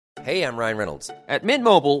Hey, I'm Ryan Reynolds. At Mint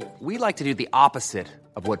Mobile, we like to do the opposite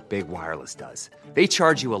of what Big Wireless does. They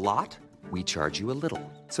charge you a lot, we charge you a little.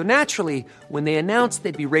 So naturally, when they announced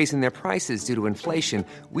they'd be raising their prices due to inflation,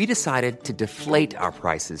 we decided to deflate our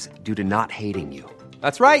prices due to not hating you.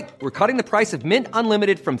 That's right. We're cutting the price of Mint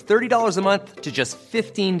Unlimited from $30 a month to just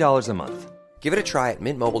 $15 a month. Give it a try at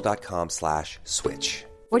mintmobile.com/switch.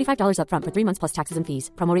 $45 up front for 3 months plus taxes and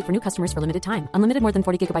fees. Promo rate for new customers for limited time. Unlimited more than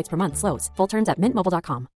 40 gigabytes per month. Slows full terms at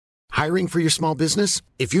mintmobile.com. Hiring for your small business?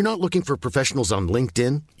 If you're not looking for professionals on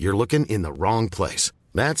LinkedIn, you're looking in the wrong place.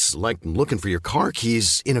 That's like looking for your car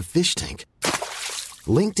keys in a fish tank.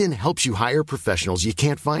 LinkedIn helps you hire professionals you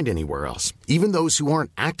can't find anywhere else, even those who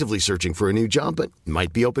aren't actively searching for a new job but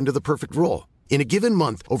might be open to the perfect role. In a given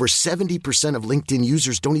month, over 70% of LinkedIn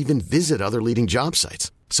users don't even visit other leading job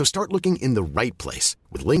sites. So start looking in the right place.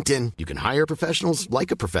 With LinkedIn, you can hire professionals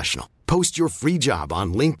like a professional. Post your free job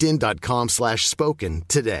on linkedin.com/spoken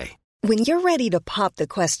today. When you're ready to pop the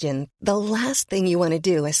question, the last thing you want to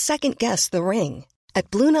do is second-guess the ring. At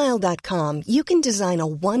BlueNile.com, you can design a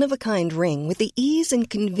one-of-a-kind ring with the ease and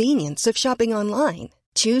convenience of shopping online.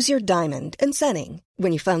 Choose your diamond and setting.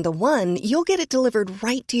 When you find the one, you'll get it delivered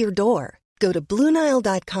right to your door. Go to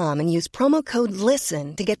BlueNile.com and use promo code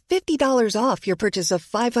LISTEN to get $50 off your purchase of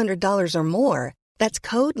 $500 or more. That's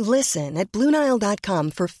code LISTEN at BlueNile.com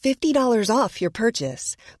for $50 off your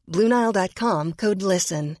purchase. BlueNile.com, code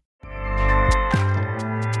LISTEN.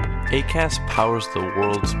 Acast powers the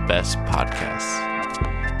world's best podcasts.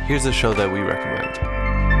 Here's a show that we recommend.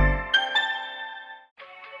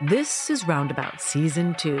 This is Roundabout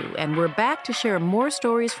Season 2, and we're back to share more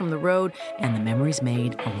stories from the road and the memories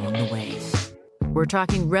made along the way. We're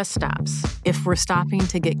talking rest stops. If we're stopping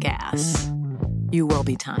to get gas, you will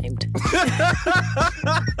be timed.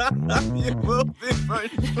 You will be for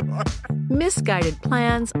sure. Misguided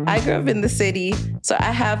plans. I grew up in the city, so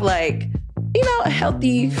I have a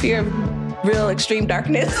healthy fear of real extreme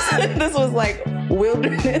darkness. This was like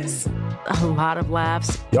wilderness. A lot of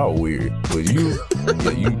laughs. Y'all weird, but you were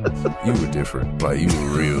different. Like, you were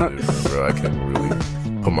real different, bro. I can't really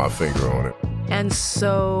put my finger on it. And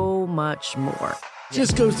so much more.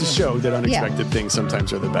 Just goes to show that unexpected things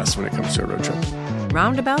sometimes are the best when it comes to a road trip.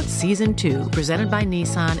 Roundabout Season 2, presented by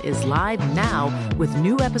Nissan, is live now with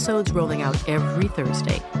new episodes rolling out every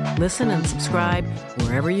Thursday. Listen and subscribe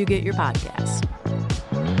wherever you get your podcasts.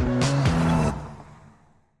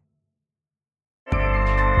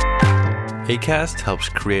 Acast helps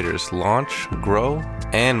creators launch, grow,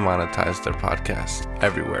 and monetize their podcasts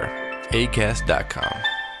everywhere. Acast.com.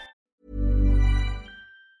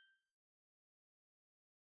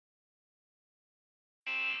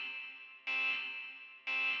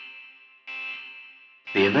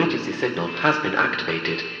 The emergency signal has been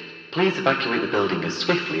activated. Please evacuate the building as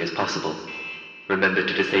swiftly as possible. Remember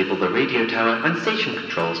to disable the radio tower and station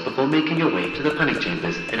controls before making your way to the panic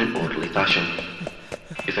chambers in an orderly fashion.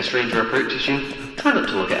 If a stranger approaches you, try not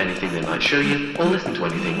to look at anything they might show you or listen to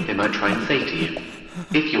anything they might try and say to you.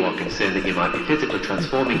 If you are concerned that you might be physically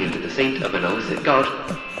transforming into the saint of an illicit god,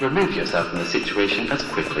 remove yourself from the situation as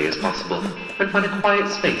quickly as possible and find a quiet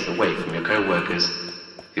space away from your co-workers.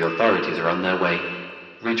 The authorities are on their way.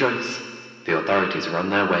 Rejoice, the authorities are on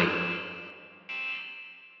their way.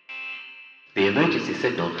 The emergency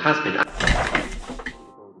signal has been activated.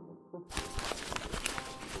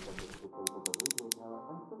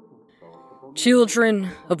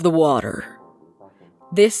 Children of the water,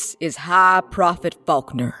 this is High Prophet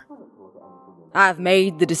Faulkner. I've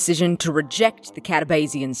made the decision to reject the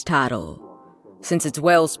Catabazian's title, since its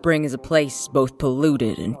wellspring is a place both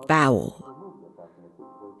polluted and foul.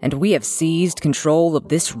 And we have seized control of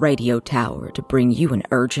this radio tower to bring you an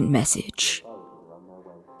urgent message.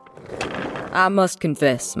 I must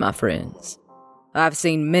confess, my friends, I've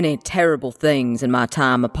seen many terrible things in my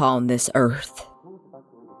time upon this earth.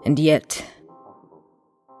 And yet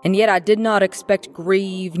I did not expect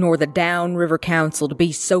Grieve nor the Downriver Council to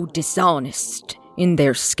be so dishonest in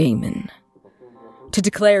their scheming. To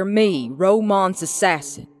declare me Romont's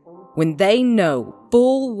assassin when they know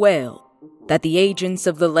full well that the agents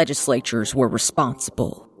of the legislatures were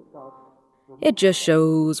responsible. It just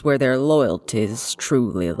shows where their loyalties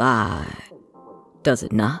truly lie, does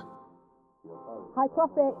it not? High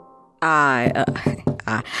Prophet.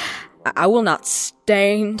 I will not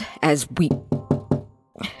stand as we...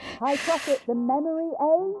 High Prophet, the memory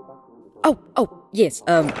aid? Oh, yes,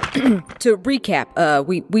 to recap,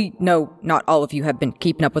 we know not all of you have been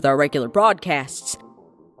keeping up with our regular broadcasts.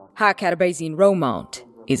 High Catabazian Romont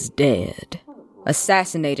is dead,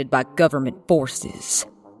 assassinated by government forces.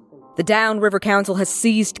 The Downriver Council has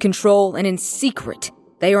seized control, and in secret,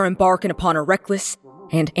 they are embarking upon a reckless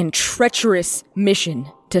and treacherous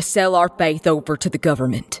mission to sell our faith over to the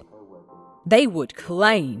government. They would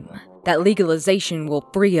claim that legalization will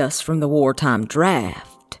free us from the wartime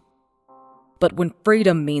draft. But when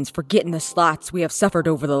freedom means forgetting the slights we have suffered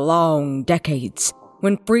over the long decades,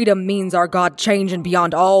 when freedom means our God changing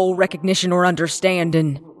beyond all recognition or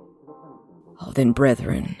understanding, oh, then,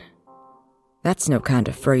 brethren, that's no kind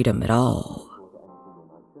of freedom at all.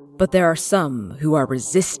 But there are some who are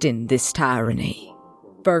resisting this tyranny,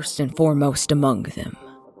 first and foremost among them.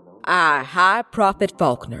 I, High Prophet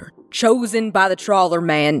Faulkner, chosen by the Trawler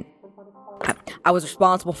Man. I was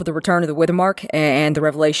responsible for the return of the Withermark and the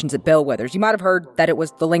revelations at Bellwethers. You might have heard that it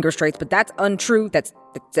was the Linger Straits, but that's untrue. That's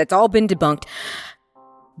all been debunked.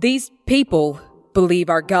 These people believe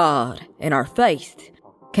our God and our faith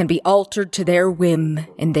can be altered to their whim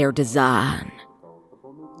and their design.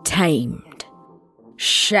 Tamed,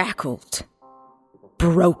 shackled,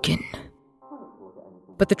 broken.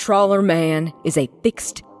 But the Trawler Man is a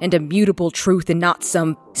fixed and immutable truth and not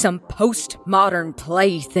some postmodern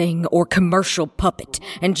plaything or commercial puppet.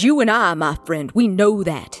 And you and I, my friend, we know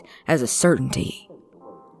that as a certainty.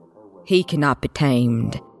 He cannot be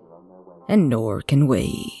tamed, and nor can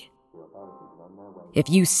we. If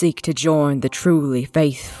you seek to join the truly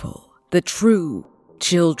faithful, the true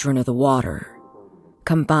children of the water,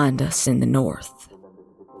 come find us in the north.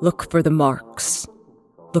 Look for the marks.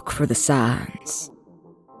 Look for the signs.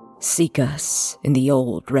 Seek us in the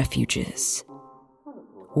old refuges.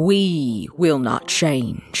 We will not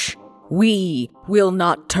change. We will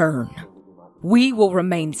not turn. We will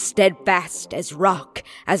remain steadfast as rock,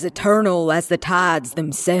 as eternal as the tides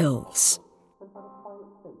themselves.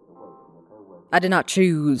 I did not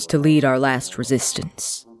choose to lead our last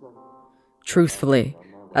resistance. Truthfully,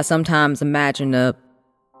 I sometimes imagine a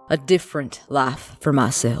different life for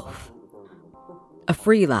myself. A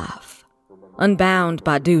free life, unbound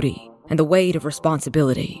by duty and the weight of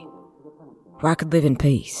responsibility, where I could live in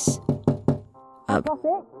peace.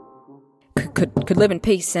 Could live in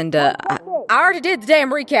peace, and I already did the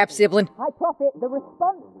damn recap, sibling. High Prophet, the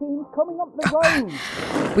response team's coming up the road.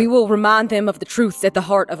 We will remind them of the truths at the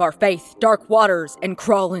heart of our faith, dark waters and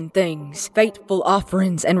crawling things, fateful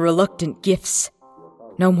offerings and reluctant gifts.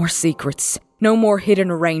 No more secrets, no more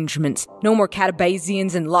hidden arrangements, no more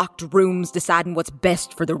catabazians in locked rooms deciding what's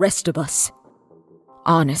best for the rest of us.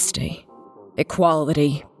 Honesty,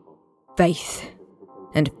 equality, faith,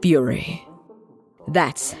 and fury.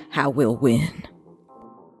 That's how we'll win.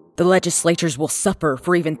 The legislatures will suffer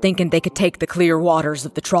for even thinking they could take the clear waters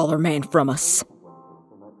of the Trawler Man from us.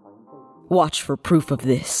 Watch for proof of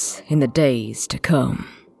this in the days to come.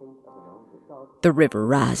 The river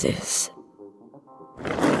rises.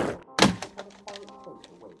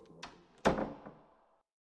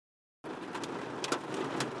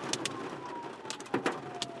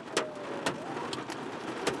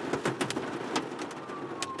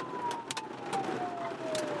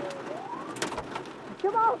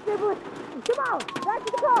 Come on, Sibling! Come on! Back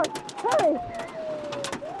to the car! Hurry!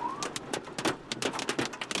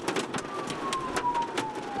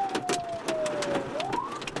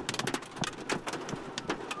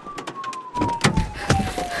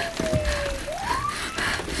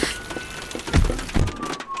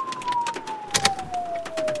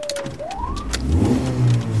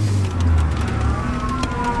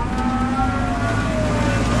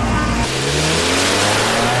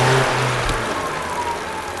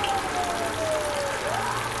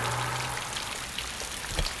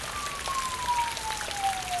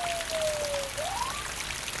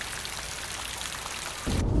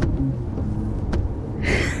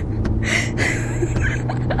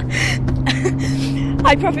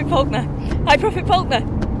 High Prophet Faulkner! High Prophet Faulkner!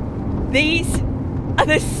 These are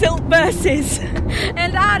the Silt Verses!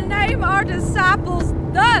 And I name our disciples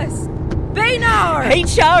thus: Benar!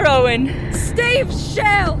 H.R. Owen! Steve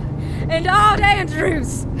Shell! And Odd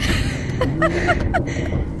Andrews!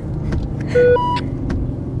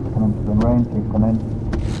 Come in.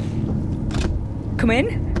 Come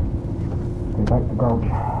in? Go back to Gulch.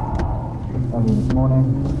 Early this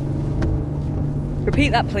morning. Repeat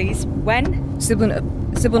that, please. When?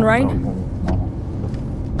 Sibling Rain?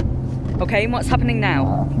 Okay, and what's happening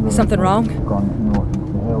now? Is something wrong? Gone north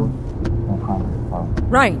into the hills.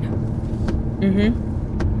 Rain.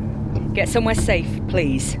 Mm-hmm. Get somewhere safe,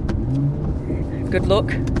 please. Good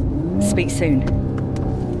luck. Speak soon.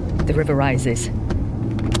 The river rises.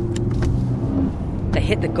 They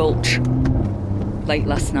hit the Gulch. Late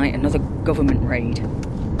last night, another government raid.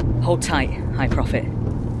 Hold tight, High Prophet.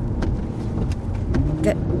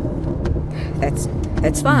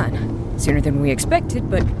 That's fine. Sooner than we expected,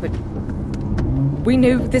 but we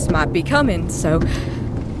knew this might be coming, so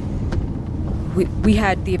We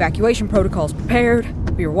had the evacuation protocols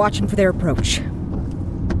prepared. We were watching for their approach.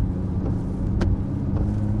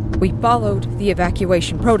 We followed the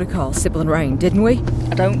evacuation protocol, Sybil and Rain, didn't we?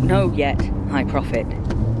 I don't know yet, High Prophet.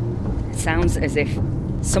 It sounds as if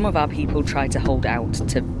some of our people tried to hold out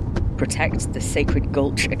to protect the Sacred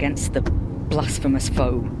Gulch against the blasphemous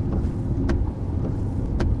foe.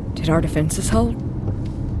 Did our defenses hold?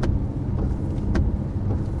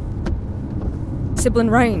 Sybil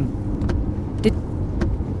and Rain,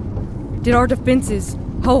 did our defenses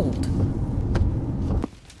hold?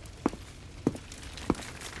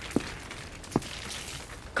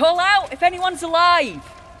 Call out if anyone's alive!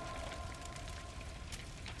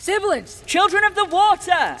 Siblings! Children of the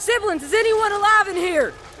water! Siblings, is anyone alive in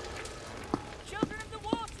here? Children of the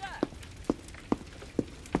water!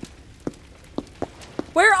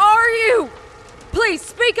 Where are you? Please,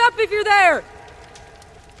 speak up if you're there!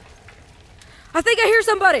 I think I hear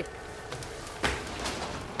somebody!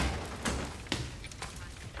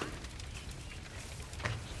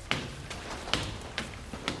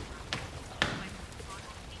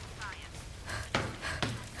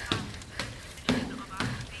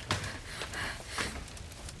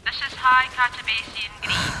 High Catabassian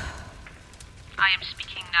Green. I am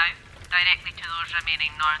speaking now, directly to those remaining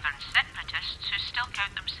northern separatists who still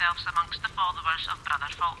count themselves amongst the followers of Brother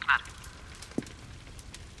Faulkner.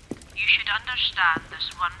 You should understand this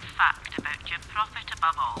one fact about your prophet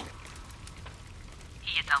above all.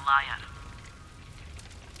 He is a liar.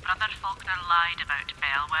 Brother Faulkner lied about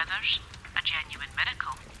bellwethers, a genuine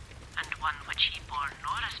miracle, and one which he bore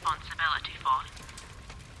no responsibility for.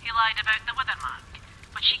 He lied about the Withermark,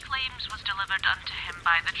 which he claims was delivered unto him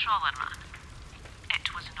by the Trawlerman.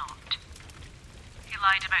 It was not. He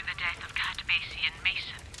lied about the death of Catabassian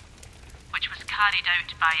Mason, which was carried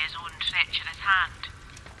out by his own treacherous hand.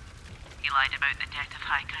 He lied about the death of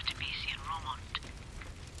High Catabassian Romont,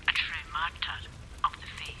 a true martyr of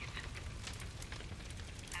the faith.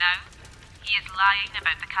 Now, he is lying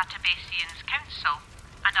about the Catabassians' council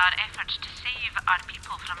and our efforts to save our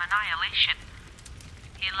people from annihilation.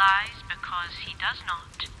 He lies because he does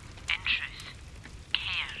not, in truth,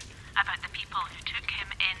 care about the people who took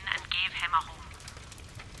him in and gave him a home.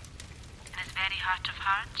 In his very heart of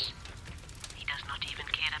hearts, he does not even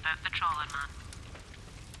care about the Trawlerman.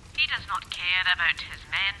 He does not care about his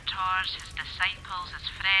mentors, his disciples, his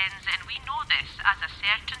friends, and we know this as a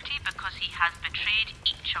certainty because he has betrayed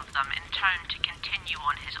each of them in turn to continue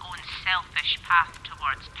on his own selfish path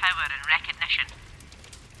towards power and recognition.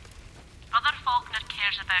 Brother Faulkner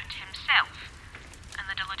cares about himself and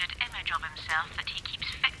the deluded image of himself that he keeps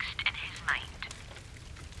fixed in his mind.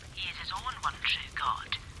 He is his own one true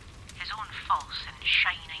God, his own false and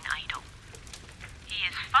shining idol. He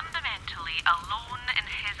is fundamentally alone in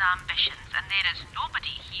his ambitions, and there is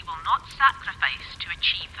nobody he will not sacrifice to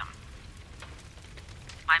achieve them.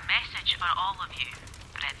 My message for all of you,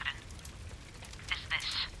 brethren, is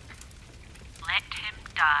this: let him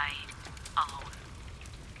die alone,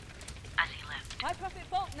 as he lived. High Prophet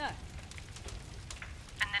Faulkner!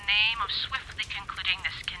 In the name of swiftly concluding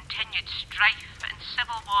this continued strife and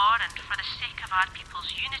civil war, and for the sake of our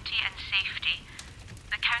people's unity and safety,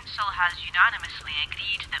 the Council has unanimously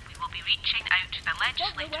agreed that we will be reaching out to the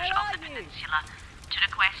legislators of the peninsula to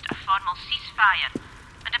request a formal ceasefire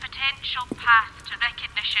and a potential path to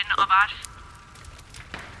recognition of our...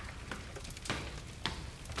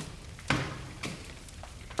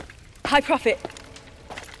 High Prophet!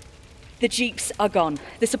 The jeeps are gone.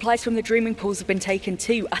 The supplies from the Dreaming Pools have been taken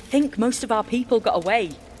too. I think most of our people got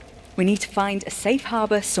away. We need to find a safe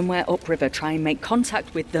harbour somewhere upriver, try and make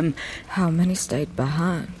contact with them. How many stayed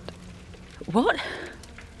behind? What?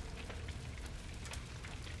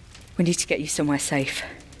 We need to get you somewhere safe.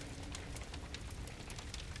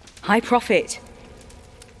 High Prophet!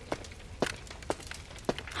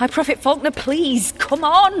 High Prophet Faulkner, please, come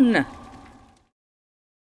on!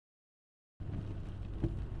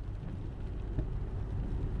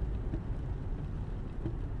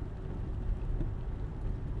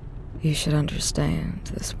 You should understand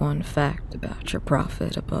this one fact about your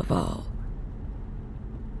prophet above all.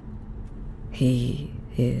 He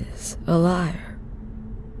is a liar.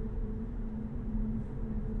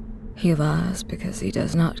 He lies because he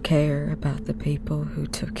does not care about the people who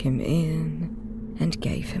took him in and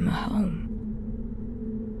gave him a home.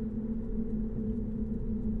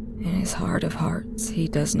 In his heart of hearts, he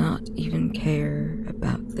does not even care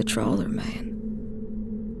about the Trawlerman.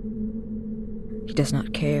 He does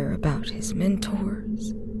not care about his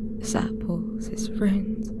mentors, disciples, his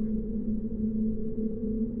friends.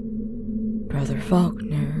 Brother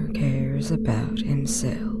Faulkner cares about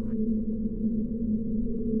himself.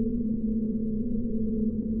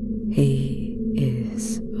 He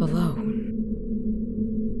is alone.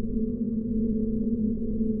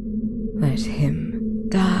 Let him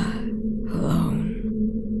die alone.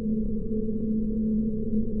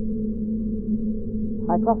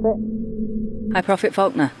 High Prophet. High Prophet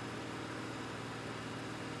Faulkner.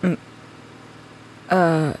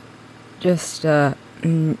 Just,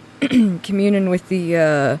 communing with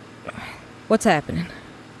the, what's happening?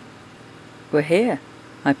 We're here,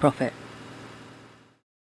 High Prophet.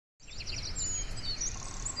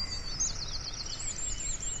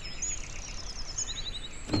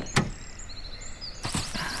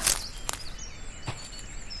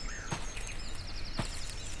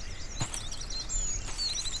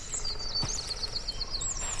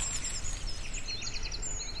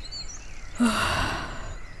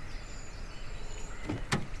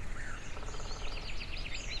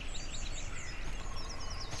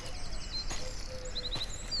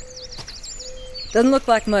 Doesn't look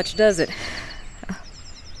like much, does it?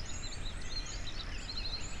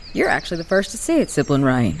 You're actually the first to see it, Sibling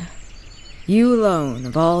Rain. You alone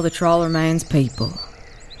of all the Trawler Man's people.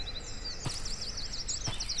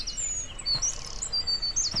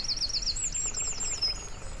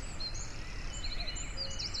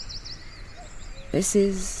 It's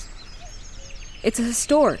a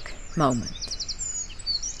historic moment.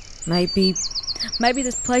 Maybe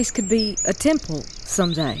this place could be a temple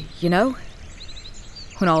someday, you know?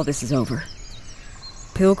 When all this is over.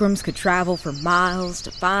 Pilgrims could travel for miles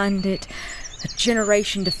to find it, a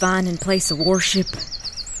generation to find in place of worship.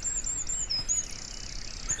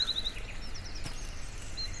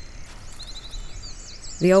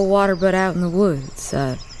 The old water butt out in the woods,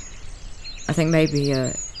 I think maybe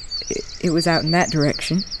it was out in that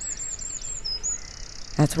direction.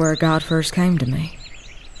 That's where God first came to me.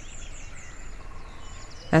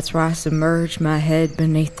 That's where I submerged my head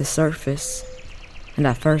beneath the surface, and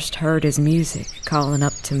I first heard his music calling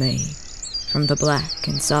up to me from the black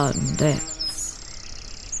and sodden depths.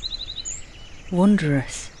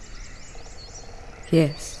 Wondrous.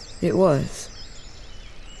 Yes, it was.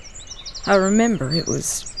 I remember it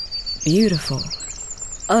was beautiful,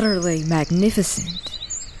 utterly magnificent.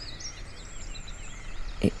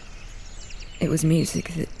 It was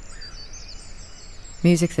music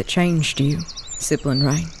that changed you, Sibling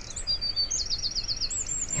Rain.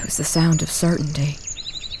 It was the sound of certainty,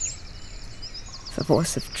 the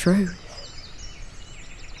voice of truth.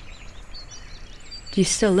 Do you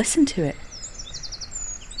still listen to it?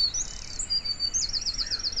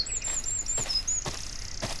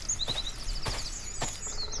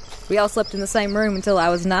 We all slept in the same room until I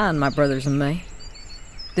was 9, my brothers and me.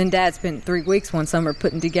 Then Dad spent 3 weeks one summer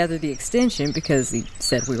putting together the extension because he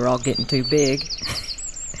said we were all getting too big.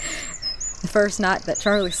 The first night that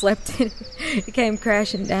Charlie slept in, he came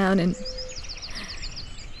crashing down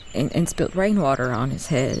and spilled rainwater on his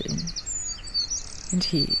head. And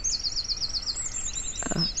he...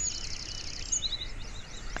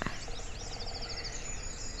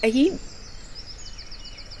 Are you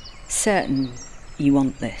certain you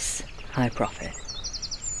want this, High Prophet?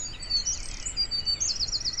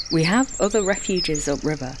 We have other refuges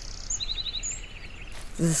upriver.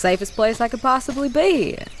 This is the safest place I could possibly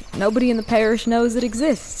be. Nobody in the parish knows it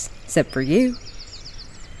exists, except for you.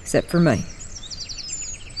 Except for me.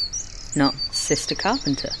 Not Sister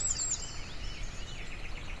Carpenter?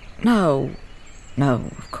 No,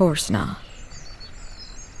 of course not.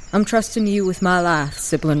 I'm trusting you with my life,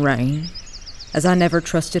 Sibling Rain, as I never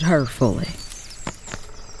trusted her fully.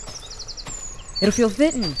 It'll feel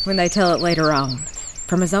fitting when they tell it later on.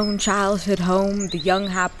 From his own childhood home, the young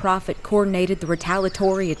High Prophet coordinated the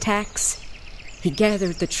retaliatory attacks. He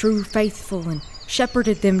gathered the true faithful and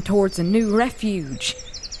shepherded them towards a new refuge.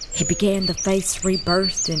 He began the faith's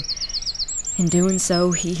rebirth, and in doing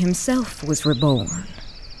so, he himself was reborn.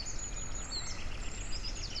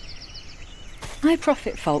 High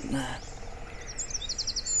Prophet Faulkner,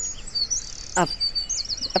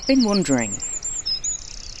 I've been wondering,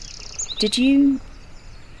 did you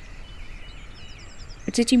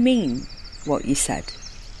mean what you said?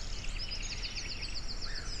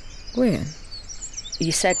 When?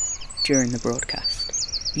 You said during the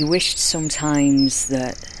broadcast. You wished sometimes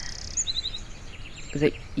that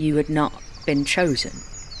you had not been chosen.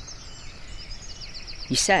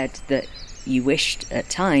 You said that you wished at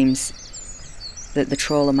times that the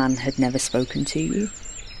Trawler Man had never spoken to you,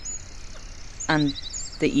 and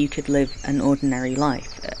that you could live an ordinary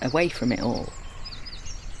life away from it all,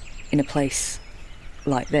 in a place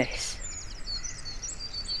like this.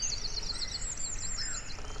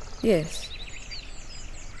 Yes.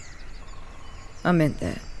 I meant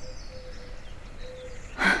that.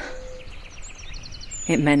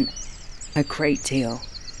 It meant a great deal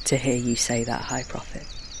to hear you say that, High Prophet.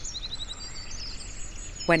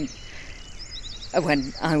 When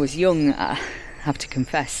I was young, I have to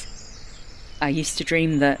confess, I used to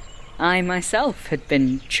dream that I myself had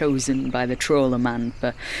been chosen by the Trawler Man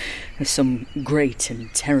for some great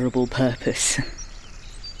and terrible purpose.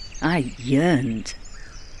 I yearned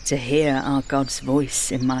to hear our God's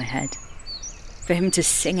voice in my head, for him to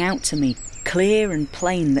sing out to me clear and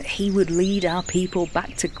plain that he would lead our people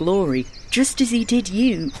back to glory, just as he did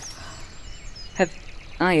you. Have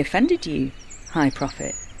I offended you, High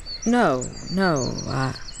Prophet? No,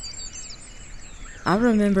 I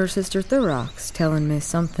remember Sister Thurox telling me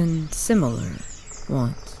something similar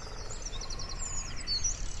once.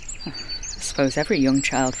 I suppose every young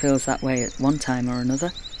child feels that way at one time or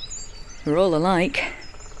another. We're all alike.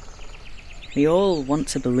 We all want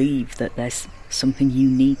to believe that there's something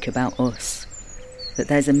unique about us, that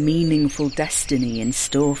there's a meaningful destiny in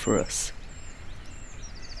store for us.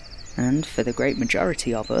 And for the great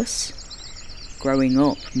majority of us, growing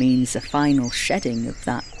up means a final shedding of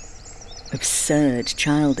that absurd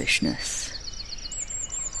childishness.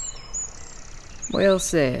 Well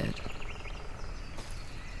said.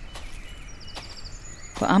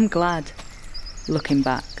 But I'm glad, looking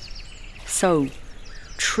back, so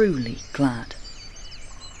truly glad,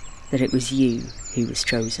 that it was you who was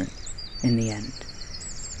chosen in the end,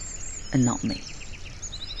 and not me.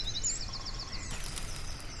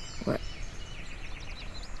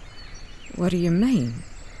 What do you mean?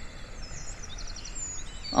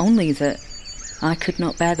 Only that I could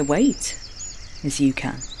not bear the weight, as you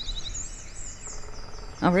can.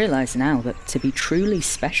 I realise now that to be truly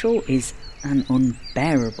special is an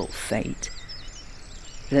unbearable fate.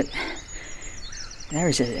 That there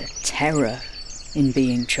is a terror in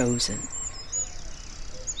being chosen.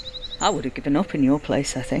 I would have given up in your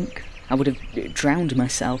place, I think. I would have drowned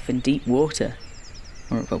myself in deep water,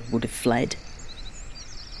 or I would have fled.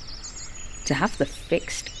 To have the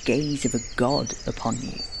fixed gaze of a god upon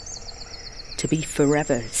you, to be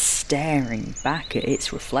forever staring back at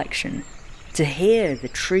its reflection, to hear the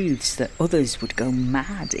truths that others would go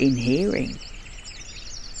mad in hearing.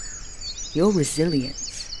 Your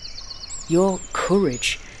resilience, your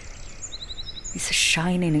courage, is a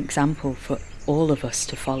shining example for all of us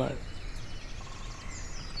to follow.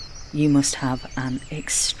 You must have an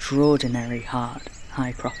extraordinary heart,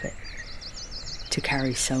 High Prophet, to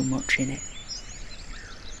carry so much in it.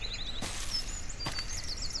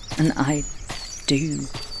 And I do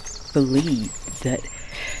believe that...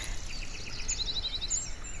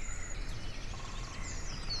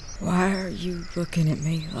 Why are you looking at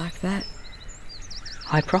me like that?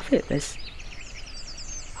 High Prophet, there's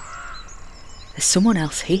someone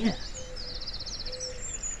else here.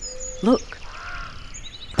 Look.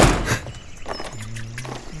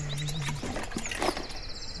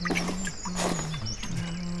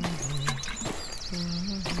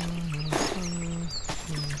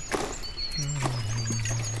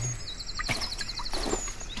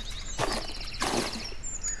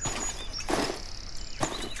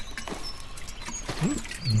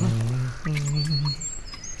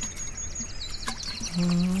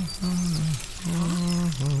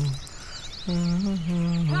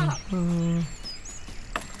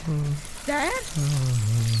 Dad?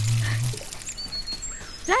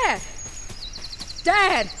 Dad!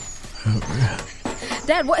 Dad!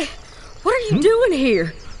 Dad, what are you doing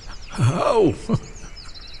here? Oh,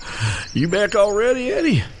 you back already,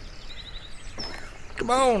 Eddie?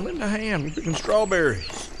 Come on, lend a hand. We're picking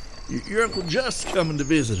strawberries. Your Uncle Just's coming to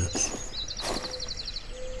visit us.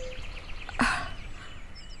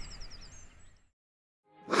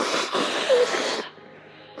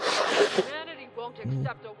 Humanity won't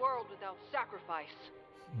accept a world without sacrifice.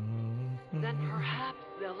 Then perhaps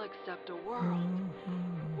they'll accept a world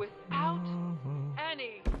without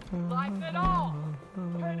any life at all.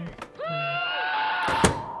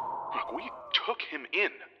 Look, we took him in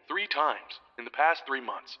 3 times in the past 3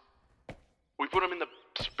 months. We put him in the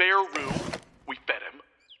spare room, we fed him,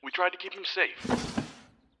 we tried to keep him safe.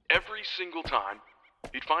 Every single time,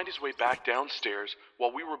 he'd find his way back downstairs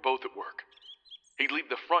while we were both at work. He'd leave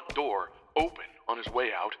the front door open on his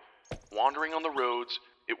way out, wandering on the roads.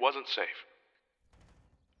 It wasn't safe.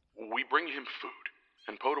 We bring him food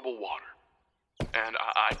and potable water, and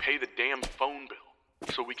I pay the damn phone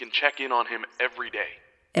bill so we can check in on him every day.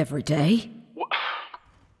 Every day?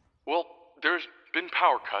 Well, there's been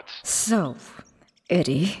power cuts. So,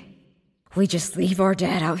 Eddie, we just leave our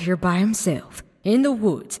dad out here by himself, in the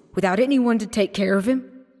woods, without anyone to take care of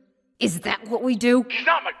him? Is that what we do? He's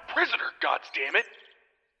not my prisoner, goddammit!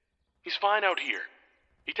 He's fine out here.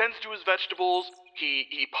 He tends to his vegetables,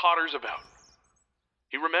 He potters about.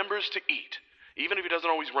 He remembers to eat, even if he doesn't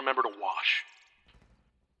always remember to wash.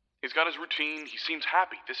 He's got his routine. He seems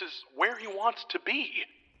happy. This is where he wants to be.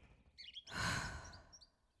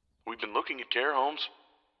 We've been looking at care homes.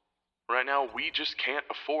 Right now, we just can't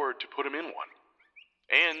afford to put him in one.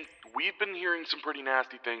 And we've been hearing some pretty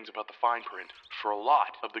nasty things about the fine print for a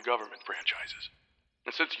lot of the government franchises.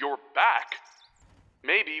 And since you're back,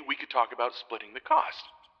 maybe we could talk about splitting the cost.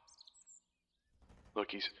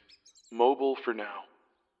 Look, he's mobile for now.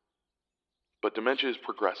 But dementia is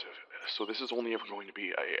progressive, so this is only ever going to be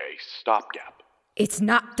a stopgap. It's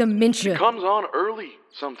not dementia. It comes on early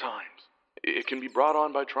sometimes. It can be brought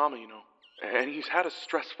on by trauma, you know. And he's had a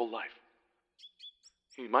stressful life.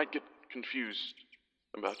 He might get confused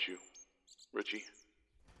about you, Richie.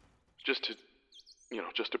 Just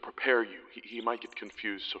to prepare you. He might get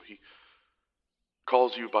confused, so he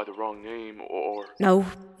calls you by the wrong name, or... No,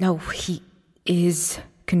 he is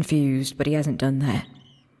confused, but he hasn't done that.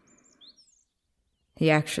 He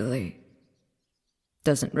actually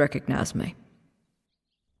doesn't recognize me.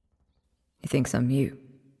 He thinks I'm you.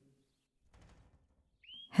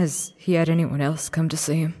 Has he had anyone else come to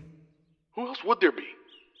see him? Who else would there be?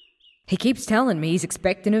 He keeps telling me he's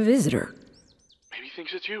expecting a visitor. Maybe he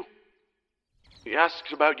thinks it's you. He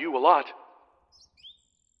asks about you a lot.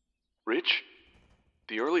 Rich,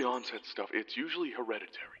 the early onset stuff, it's usually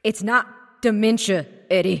hereditary. It's not dementia,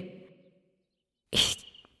 Eddie.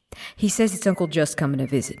 He says it's Uncle Just coming to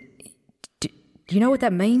visit. Do you know what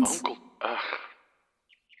that means? Uncle?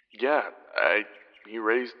 Yeah, he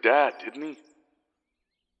raised Dad, didn't he?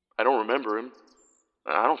 I don't remember him.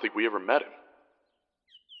 I don't think we ever met him.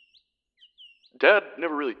 Dad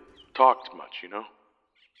never really talked much, you know?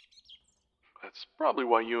 That's probably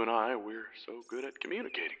why you and we're so good at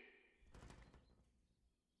communicating.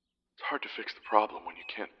 It's hard to fix the problem when you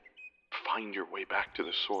can't find your way back to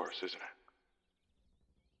the source, isn't it?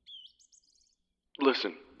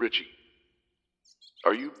 Listen, Richie.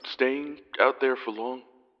 Are you staying out there for long?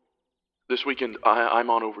 This weekend, I'm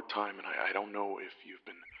on overtime, and I don't know if you've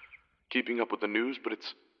been keeping up with the news, but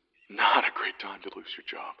it's not a great time to lose your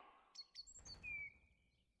job.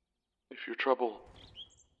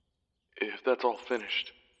 If that's all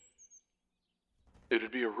finished,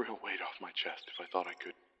 it'd be a real weight off my chest if I thought I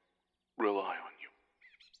could rely on you.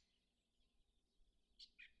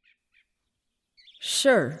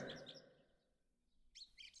 Sure.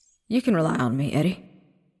 You can rely on me, Eddie.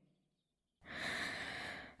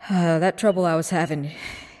 That trouble I was having,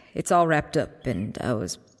 it's all wrapped up, and I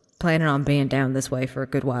was planning on being down this way for a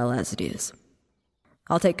good while as it is.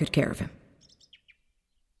 I'll take good care of him.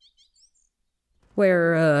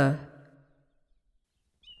 Where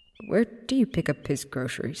do you pick up his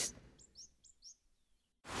groceries?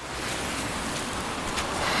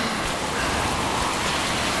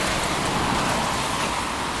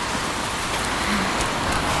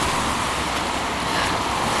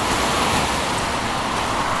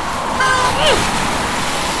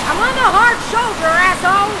 I'm on the hard shoulder,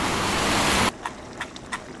 asshole!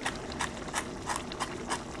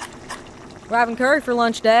 We're having curry for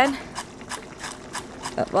lunch, Dad.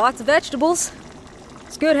 Lots of vegetables.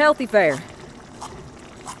 It's good, healthy fare.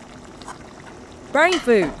 Brain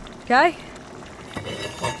food, okay?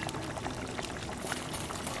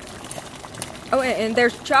 Oh, and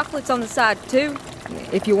there's chocolates on the side, too,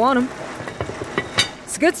 if you want them.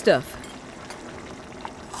 It's good stuff.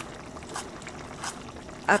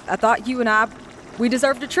 I thought you and we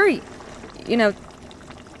deserved a treat. You know,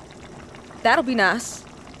 that'll be nice,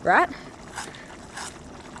 right?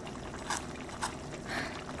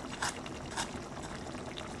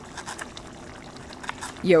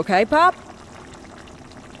 You okay, Pop?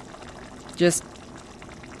 Just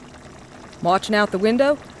watching out the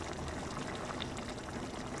window?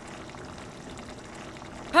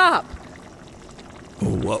 Pop!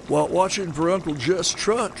 Watching for Uncle Just's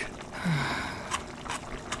truck.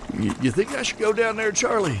 You think I should go down there,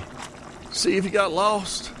 Charlie? See if he got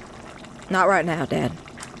lost? Not right now, Dad.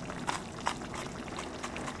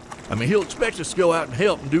 I mean, he'll expect us to go out and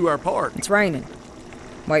help and do our part. It's raining.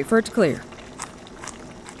 Wait for it to clear.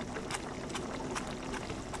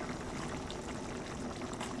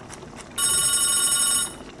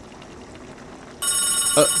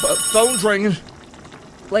 Phone's ringing.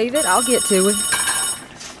 Leave it, I'll get to it.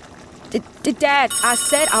 Dad, I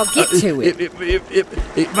said I'll get to it.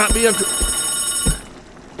 It might be Uncle...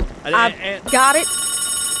 I've got it.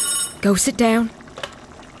 Go sit down.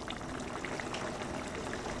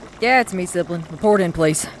 Yeah, it's me, sibling. Report in,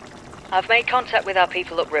 please. I've made contact with our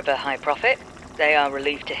people upriver, High Prophet. They are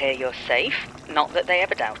relieved to hear you're safe. Not that they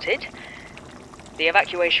ever doubted. The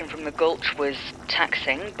evacuation from the Gulch was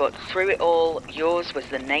taxing, but through it all, yours was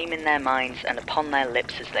the name in their minds and upon their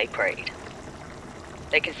lips as they prayed.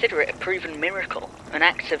 They consider it a proven miracle, an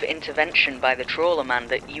act of intervention by the trawler man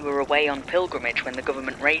that you were away on pilgrimage when the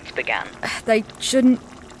government raids began. They shouldn't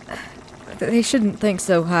think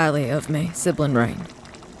so highly of me, Sibylline Rain.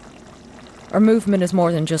 Our movement is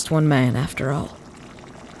more than just one man, after all.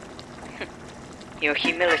 Your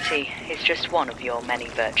humility is just one of your many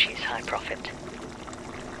virtues, High Prophet.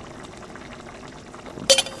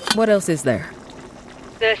 What else is there?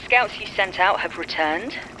 The scouts you sent out have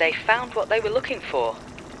returned. They found what they were looking for.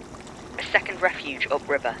 A second refuge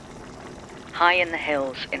upriver. High in the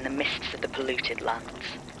hills, in the mists of the polluted lands.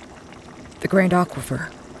 The Grand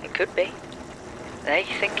Aquifer. It could be. They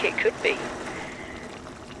think it could be.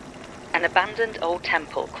 An abandoned old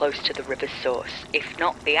temple close to the river's source. If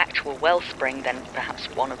not the actual wellspring, then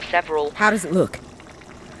perhaps one of several. How does it look?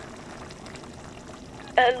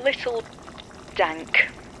 A little dank.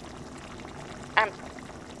 And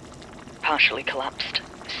partially collapsed.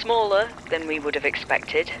 Smaller than we would have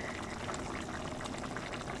expected.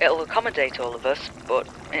 It'll accommodate all of us, but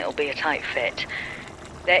it'll be a tight fit.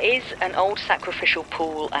 There is an old sacrificial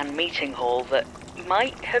pool and meeting hall that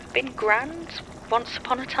might have been grand once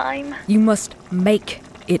upon a time. You must make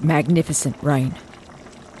it magnificent, Rain.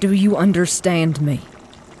 Do you understand me?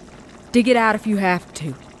 Dig it out if you have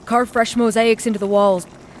to. Carve fresh mosaics into the walls.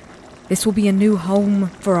 This will be a new home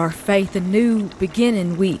for our faith, a new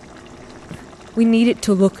beginning. We need it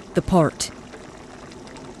to look the part.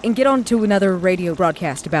 And get on to another radio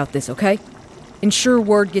broadcast about this, okay? Ensure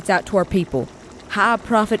word gets out to our people. High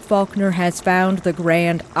Prophet Faulkner has found the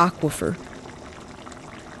Grand Aquifer.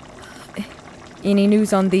 Any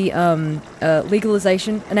news on the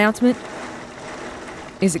legalization announcement?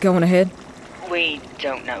 Is it going ahead? We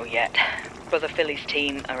don't know yet. Brother Philly's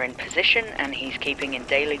team are in position and he's keeping in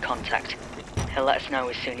daily contact. He'll let us know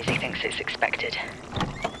as soon as he thinks it's expected.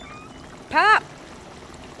 Pop!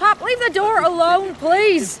 Pop, leave the door alone,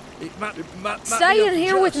 please! Stay in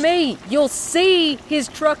here with me. You'll see his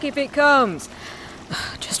truck if it comes.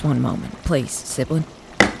 Just one moment, please, Sibylline.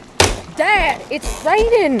 Dad, it's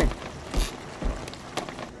raining!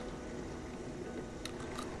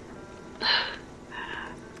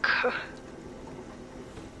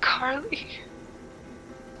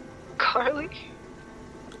 Carly?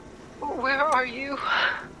 Where are you?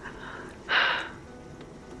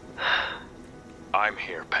 I'm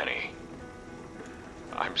here, Penny.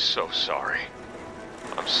 I'm so sorry.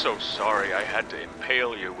 I'm so sorry I had to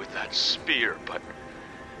impale you with that spear, but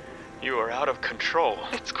you are out of control.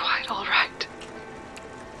 It's quite all right.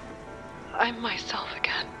 I'm myself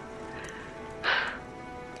again.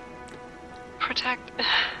 Protect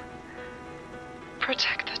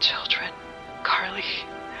the children, Carly.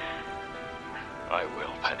 I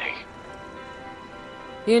will, Penny.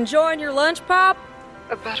 You enjoying your lunch, Pop?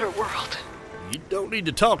 A better world. You don't need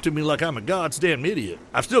to talk to me like I'm a goddamn idiot.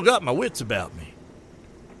 I've still got my wits about me.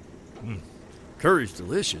 Curry's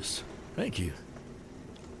delicious. Thank you.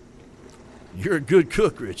 You're a good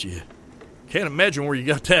cook, Richie. Can't imagine where you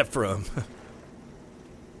got that from.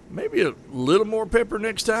 Maybe a little more pepper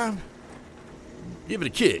next time? Give it a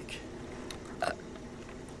kick.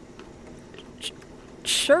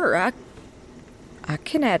 Sure, I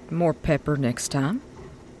can add more pepper next time.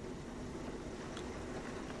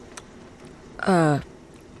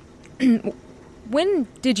 When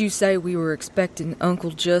did you say we were expecting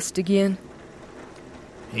Uncle Just again?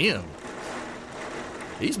 Him?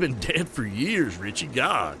 He's been dead for years, Richie.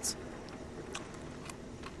 Gods.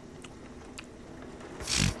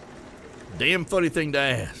 Damn funny thing to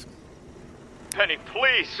ask. Penny,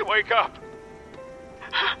 please, wake up.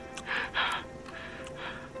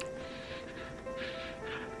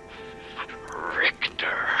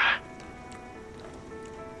 Richter.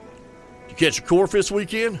 Did you catch a Corf this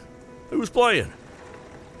weekend? Who was playing?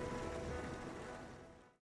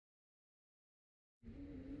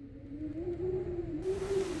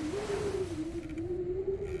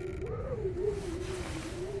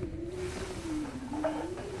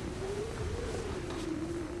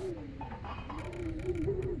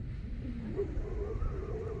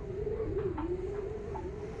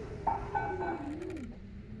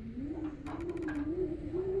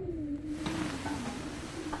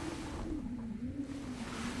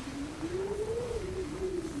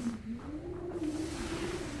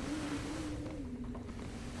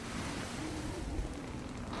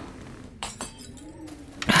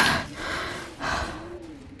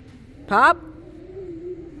 Pop?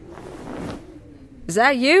 Is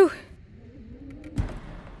that you?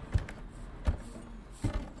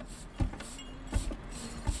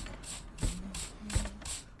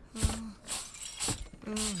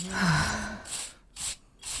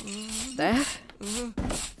 Dad?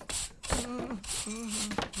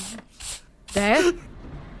 Dad?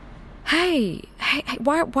 Hey,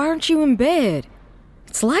 why aren't you in bed?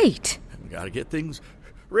 It's late. Gotta get things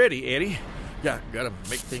ready, Eddie. Gotta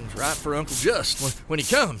make things right for Uncle Just when he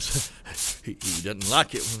comes. He doesn't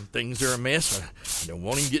like it when things are a mess. I don't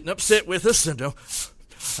want him getting upset with us.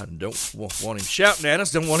 I don't want him shouting at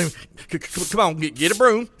us. Don't want him... Come on, get a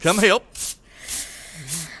broom. Come help.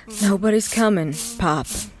 Nobody's coming, Pop.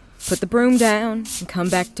 Put the broom down and come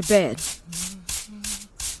back to bed.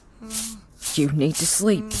 You need to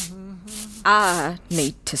sleep. I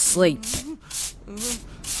need to sleep.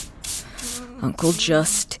 Uncle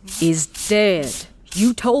Just is dead.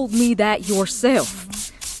 You told me that yourself.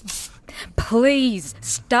 Please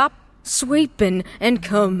stop sweeping and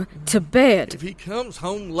come to bed. If he comes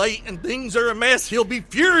home late and things are a mess, he'll be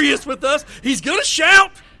furious with us. He's gonna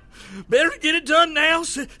shout. Better get it done now.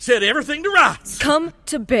 Set everything to rights. Come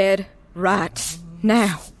to bed right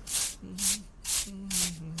now.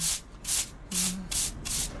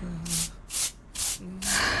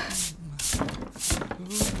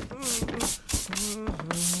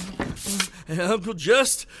 Uncle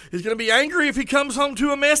Just is going to be angry if he comes home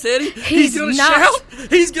to a mess, Eddie. He's going to not shout.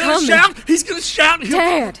 He's going to shout. He's going to shout.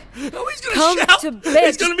 Dad, he's going to come shout. to bed.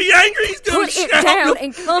 He's going to be angry. He's going to shout. Put it down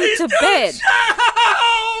and come to bed. Shout.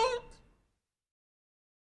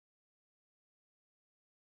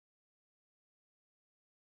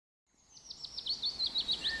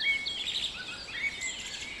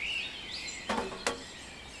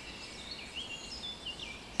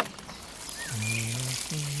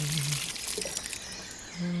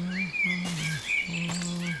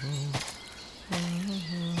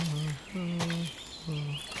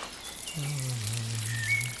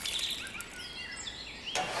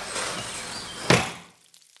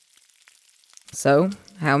 So,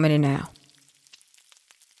 how many now?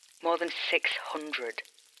 More than 600.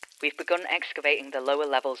 We've begun excavating the lower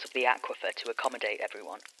levels of the aquifer to accommodate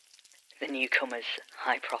everyone. The newcomers,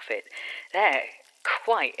 high profit, they're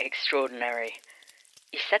quite extraordinary.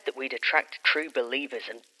 You said that we'd attract true believers,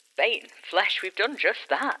 and bait and flesh, we've done just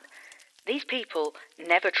that. These people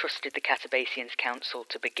never trusted the Catabasians Council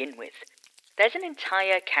to begin with. There's an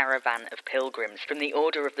entire caravan of pilgrims from the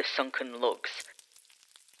Order of the Sunken Lugs.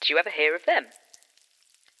 Did you ever hear of them?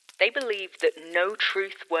 They believe that no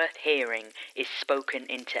truth worth hearing is spoken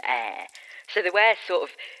into air. So they wear sort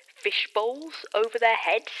of fish bowls over their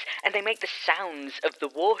heads, and they make the sounds of the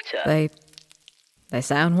water. They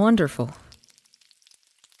sound wonderful.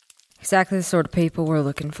 Exactly the sort of people we're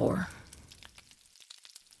looking for.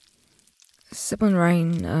 Sibling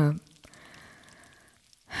Rain,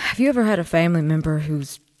 have you ever had a family member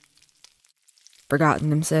who's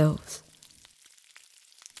forgotten themselves?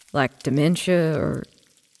 Like dementia or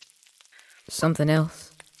something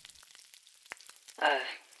else?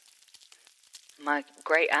 My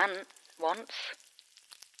great-aunt once.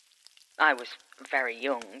 I was very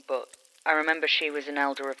young, but I remember she was an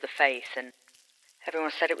elder of the faith, and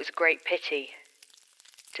everyone said it was a great pity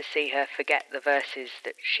to see her forget the verses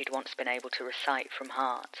that she'd once been able to recite from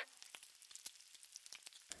heart.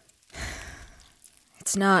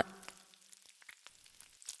 It's not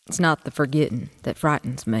the forgetting that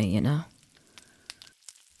frightens me, you know?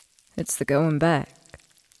 It's the going back.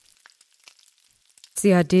 It's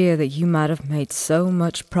the idea that you might have made so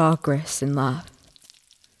much progress in life,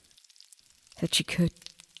 that you could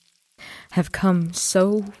have come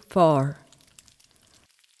so far,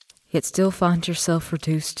 yet still find yourself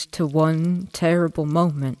reduced to one terrible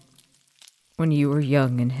moment when you were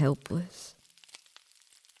young and helpless.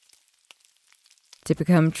 To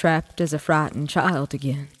become trapped as a frightened child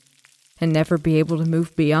again, and never be able to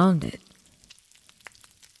move beyond it.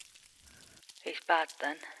 He's bad,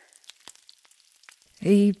 then?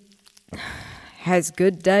 He has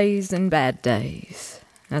good days and bad days.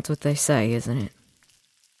 That's what they say, isn't it?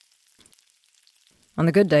 On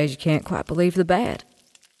the good days, you can't quite believe the bad.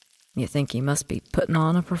 You think he must be putting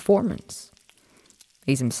on a performance.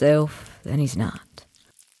 He's himself, then he's not.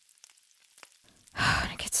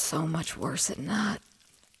 It gets so much worse at night.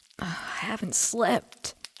 I haven't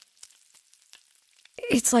slept.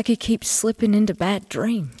 It's like he keeps slipping into bad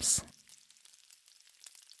dreams.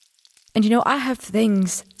 And you know, I have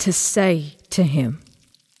things to say to him.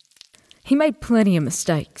 He made plenty of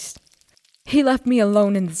mistakes. He left me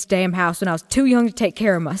alone in this damn house when I was too young to take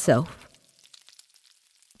care of myself.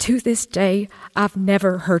 To this day, I've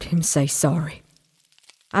never heard him say sorry.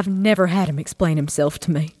 I've never had him explain himself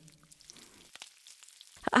to me.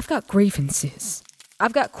 I've got grievances.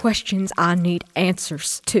 I've got questions I need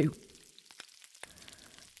answers to.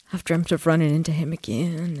 I've dreamt of running into him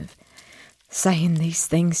again, of saying these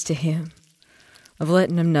things to him, of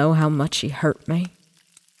letting him know how much he hurt me,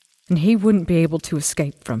 and he wouldn't be able to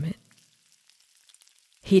escape from it.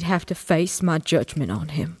 He'd have to face my judgment on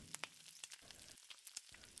him.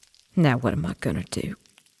 Now what am I gonna do?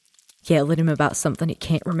 Yell at him about something he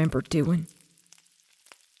can't remember doing?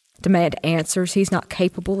 Demand answers he's not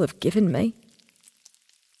capable of giving me?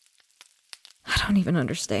 I don't even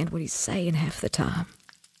understand what he's saying half the time.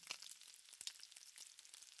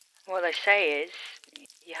 What they say is,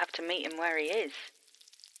 you have to meet him where he is.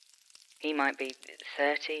 He might be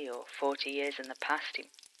 30 or 40 years in the past. He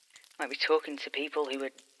might be talking to people who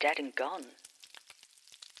are dead and gone.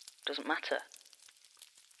 Doesn't matter.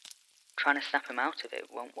 Trying to snap him out of it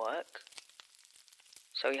won't work.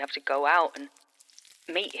 So you have to go out and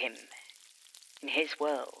meet him in his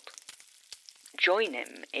world. Join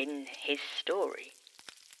him in his story.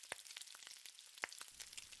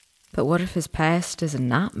 But what if his past is a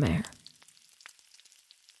nightmare?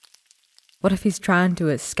 What if he's trying to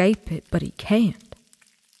escape it, but he can't?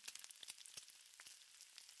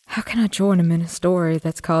 How can I join him in a story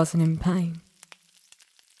that's causing him pain?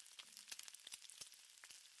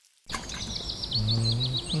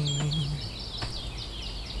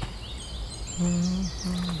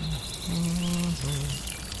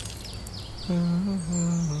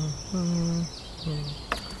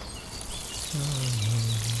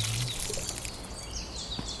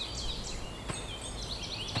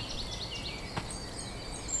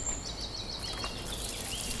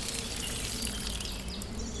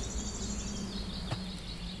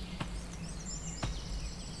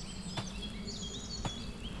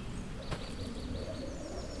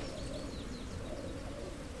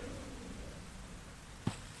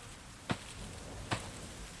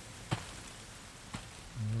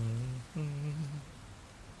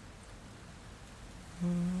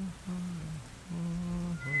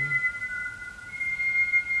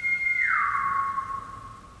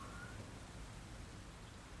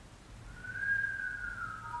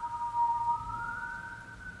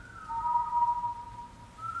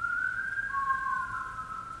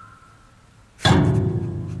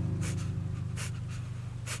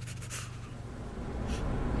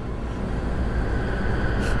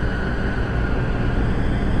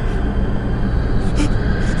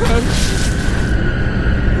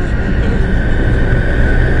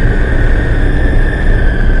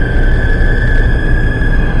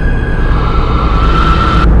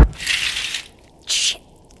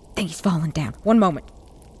 Falling down. One moment.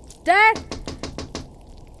 Dad?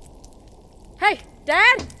 Hey,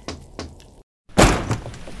 Dad?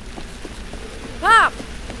 Pop!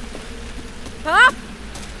 Pop?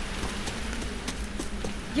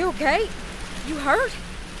 You okay? You hurt?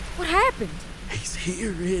 What happened? He's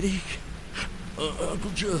here, Eddie. Uncle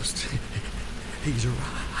Just. He's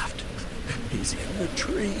arrived. He's in the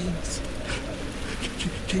trees.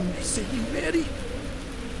 Can you see him, Eddie?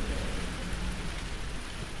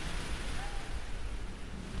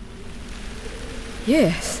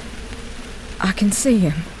 Yes, I can see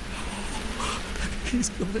him. He's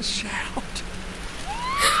gonna shout.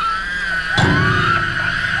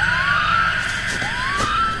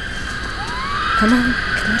 Come on,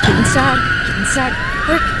 get inside.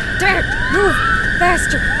 Quick, Dad, move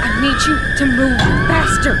faster. I need you to move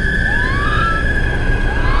faster.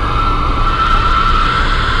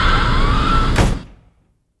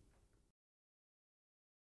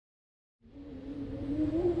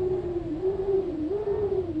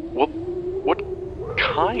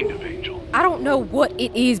 Kind of angel? I don't know what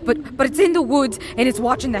it is, but it's in the woods and it's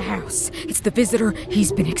watching the house. It's the visitor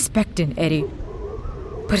he's been expecting, Eddie.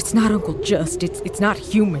 But it's not Uncle Just. It's not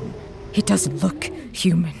human. It doesn't look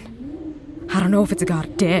human. I don't know if it's a god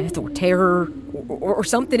of death or terror or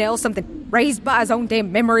something else, something raised by his own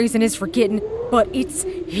damn memories and his forgetting, but it's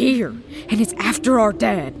here, and it's after our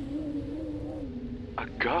dad. A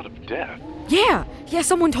god of death? Yeah,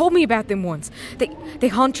 someone told me about them once. They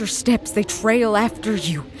haunt your steps, they trail after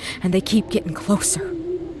you, and they keep getting closer.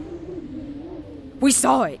 We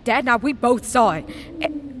saw it. Dad and I, we both saw it.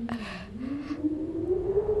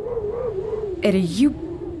 Eddie, you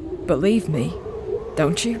believe me,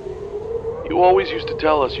 don't you? You always used to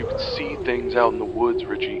tell us you could see things out in the woods,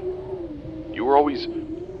 Richie. You were always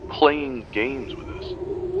playing games with us.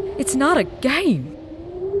 It's not a game.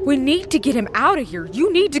 We need to get him out of here.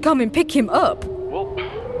 You need to come and pick him up. Well,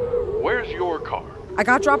 where's your car? I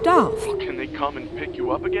got dropped off. Well, can they come and pick you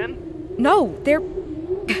up again? No, they're...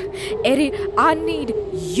 Eddie, I need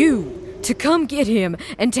you to come get him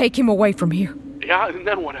and take him away from here. Yeah, and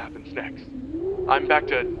then what happens next? I'm back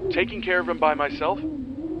to taking care of him by myself?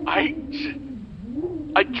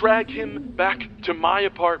 I'd drag him back to my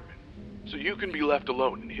apartment so you can be left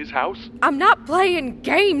alone in his house. I'm not playing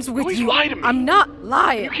games with you. Lie to me. I'm not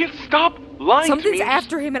lying. You can't stop lying to me. Something's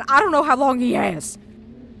after him, and I don't know how long he has.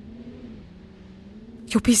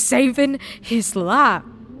 You'll be saving his life.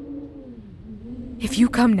 If you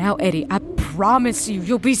come now, Eddie, I promise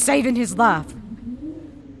you'll be saving his life.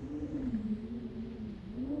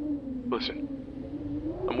 Listen,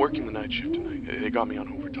 I'm working the night shift tonight. They got me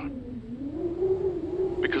on overtime.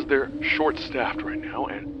 Because they're short-staffed right now,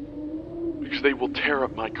 and because they will tear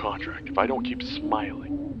up my contract if I don't keep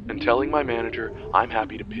smiling and telling my manager I'm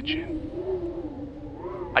happy to pitch in.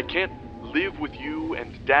 I can't live with you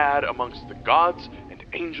and Dad amongst the gods and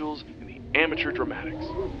angels and the amateur dramatics.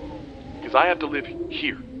 Because I have to live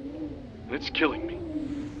here, and it's killing me.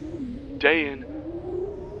 Day in,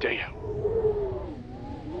 day out.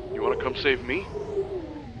 You want to come save me?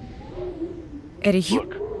 Eddie,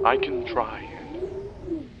 Look, I can try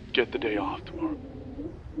and get the day off tomorrow.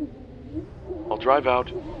 I'll drive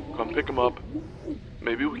out, come pick him up.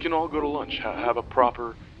 Maybe we can all go to lunch, have a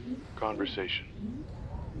proper conversation.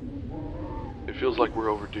 It feels like we're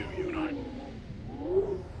overdue, you and I.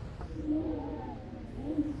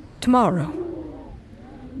 Tomorrow.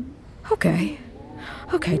 Okay,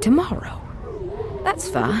 tomorrow. That's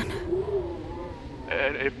fine.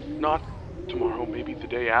 And if not tomorrow, maybe the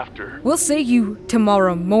day after. We'll see you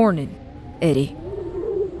tomorrow morning, Eddie.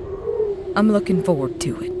 I'm looking forward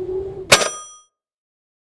to it.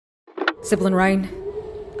 Sybil and Rain,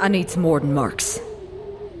 I need some Warden marks.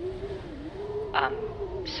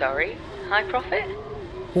 Sorry, High Prophet?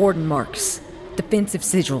 Warden marks. Defensive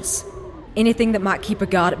sigils. Anything that might keep a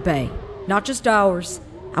god at bay. Not just ours.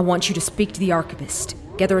 I want you to speak to the Archivist.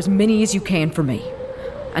 Gather as many as you can for me.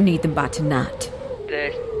 I need them by tonight.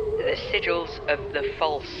 The sigils of the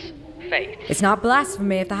false faith. It's not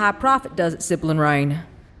blasphemy if the High Prophet does it, Sybil and Rain.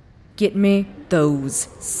 Get me those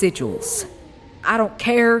sigils. I don't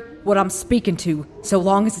care what I'm speaking to, so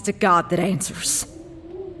long as it's a god that answers.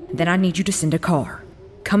 And then I need you to send a car.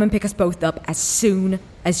 Come and pick us both up as soon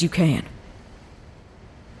as you can.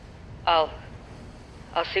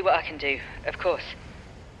 I'll see what I can do, of course.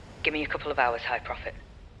 Give me a couple of hours, High Prophet.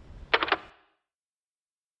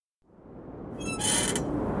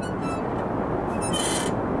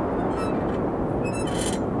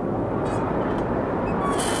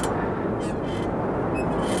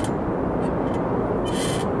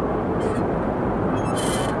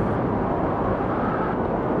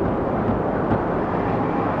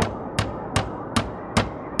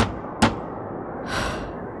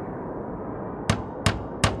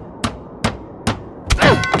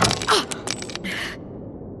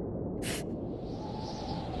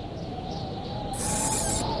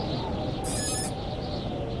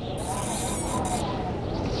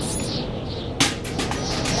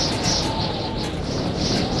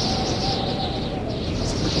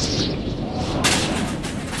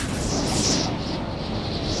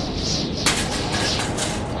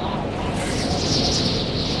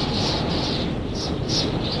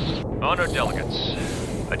 Honored delegates,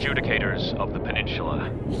 adjudicators of the peninsula,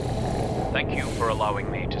 thank you for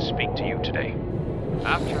allowing me to speak to you today.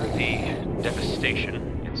 After the devastation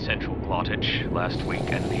in Central Clottage last week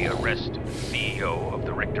and the arrest of the CEO of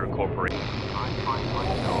the Richter Corporation, I find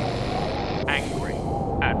myself angry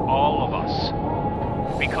at all of us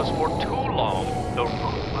because for too long the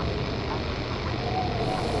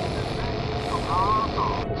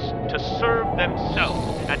to serve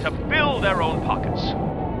themselves and to fill their own pockets.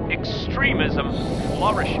 Extremism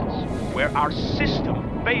flourishes where our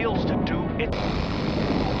system fails to do its...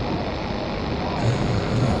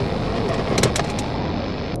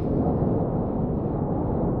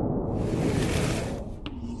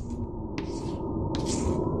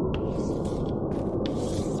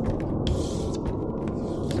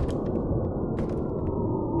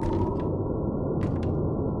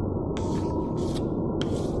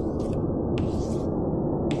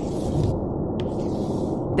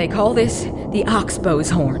 They call this the Oxbow's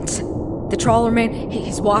Horns. The trawlerman,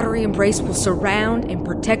 his watery embrace will surround and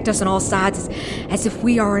protect us on all sides as if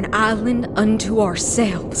we are an island unto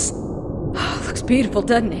ourselves. Oh, looks beautiful,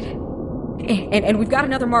 doesn't it? And we've got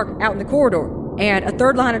another mark out in the corridor, and a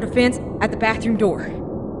third line of defense at the bathroom door.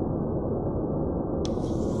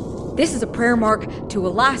 This is a prayer mark to a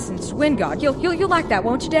licensed wind god. You'll like that,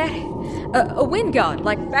 won't you, Dad? A wind god,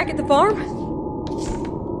 like back at the farm?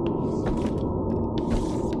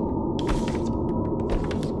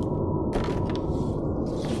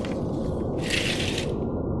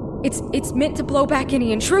 It's meant to blow back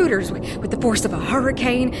any intruders with the force of a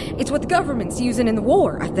hurricane. It's what the government's using in the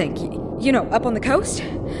war, I think. You know, up on the coast.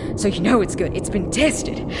 so you know it's good. It's been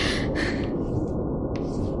tested.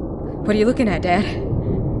 What are you looking at, Dad?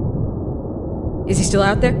 Is he still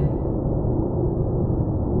out there?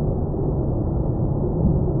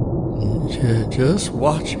 Just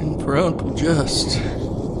watching for Uncle Just.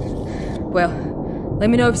 Well, let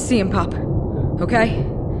me know if you see him, Pop. Okay?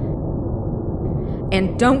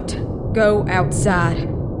 And don't go outside.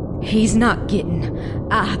 He's not getting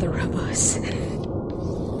either of us.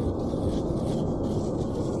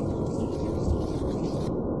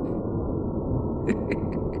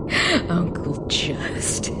 Uncle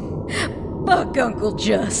Just. Fuck Uncle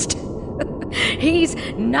Just. He's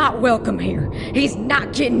not welcome here. He's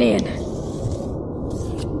not getting in.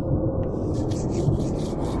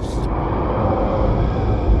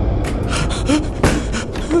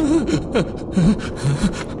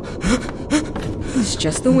 It's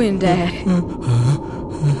just the wind, Dad.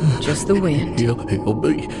 Just the wind.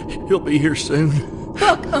 He'll be here soon.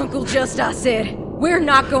 Fuck Uncle Just, I said. We're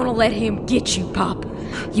not gonna let him get you, Pop.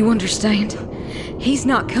 You understand? He's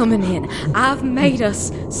not coming in. I've made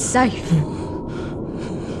us safe.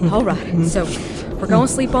 All right, so we're gonna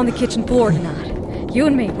sleep on the kitchen floor tonight. You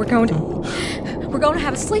and me, we're going to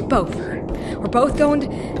have a sleepover. We're both going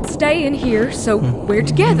to stay in here, so we're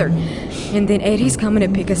together. And then Eddie's coming to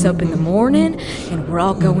pick us up in the morning, and we're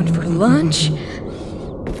all going for lunch.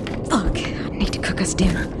 Fuck, I need to cook us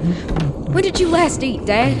dinner. When did you last eat,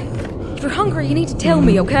 Dad? If you're hungry, you need to tell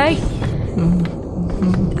me, okay?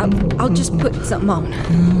 I'll just put something on.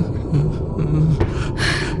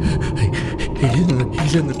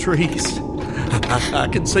 He's in the trees. I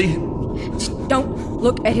can see him. Just don't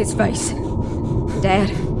look at his face. Dad,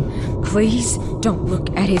 please don't look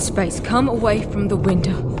at his face. Come away from the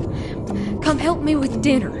window. Come help me with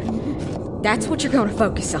dinner. That's what you're going to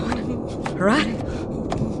focus on. All right?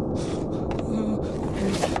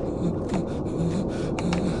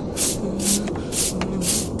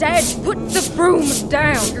 Dad, put the broom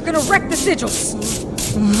down. You're going to wreck the sigils.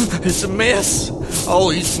 It's a mess. All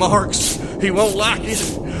these marks. He won't like it.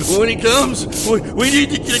 When he comes, we need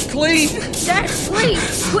to get it clean. Dad,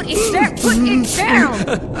 please, put it down.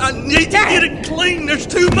 I need to get it clean. There's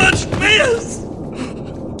too much mess.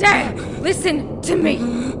 Dad, listen to me.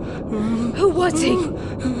 Who was he?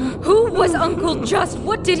 Who was Uncle Just?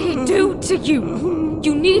 What did he do to you?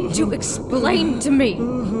 You need to explain to me.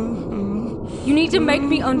 You need to make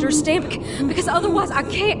me understand, because otherwise I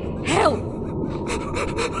can't help.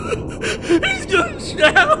 He's gonna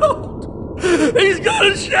shout! He's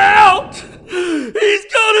gonna shout! He's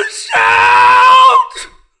gonna shout!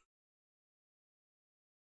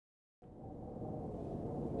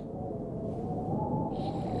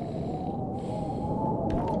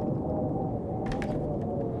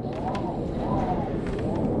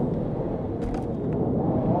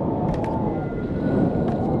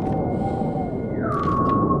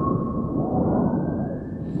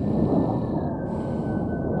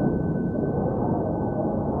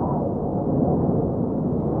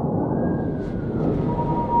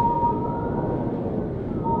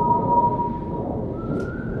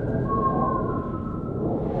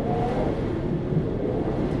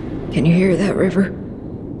 Can you hear that, River?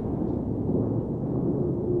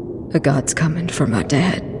 A God's coming for my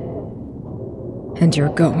dad. And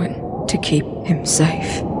you're going to keep him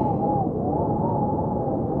safe.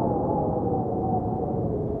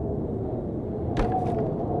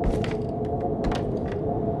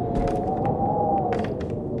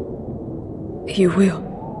 You will.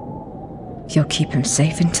 You'll keep him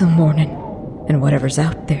safe until morning. And whatever's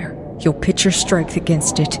out there, you'll pitch your strength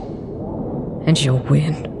against it. And you'll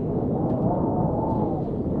win.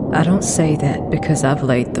 I don't say that because I've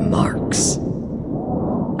laid the marks.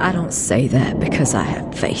 I don't say that because I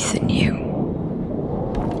have faith in you.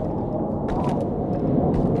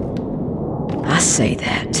 I say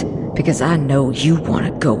that because I know you want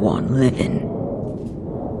to go on living.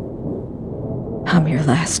 I'm your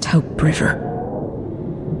last hope, River.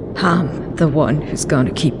 I'm the one who's going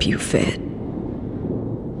to keep you fed.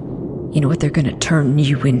 You know what they're going to turn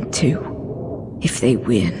you into if they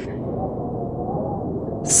win?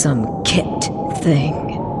 Some kept thing.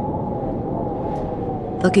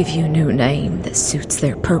 They'll give you a new name that suits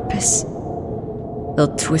their purpose.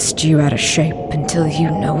 They'll twist you out of shape until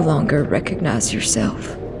you no longer recognize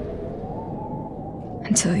yourself.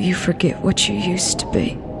 Until you forget what you used to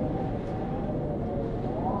be.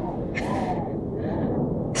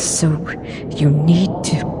 So you need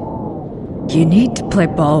to play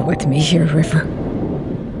ball with me here, River.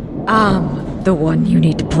 I'm the one you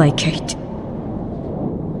need to placate.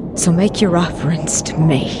 So make your offerings to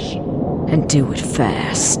me, and do it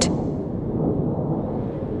fast.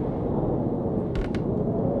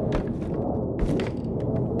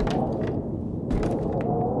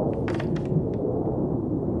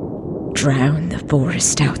 drown the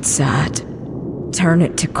forest outside, turn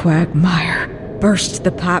it to quagmire, burst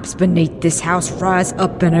the pipes beneath this house, rise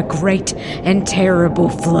up in a great and terrible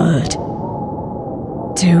flood.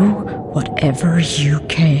 Do whatever you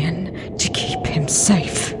can to keep him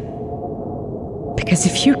safe. Because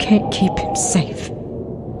if you can't keep him safe,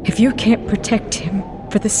 if you can't protect him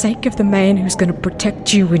for the sake of the man who's going to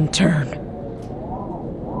protect you in turn,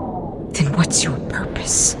 then what's your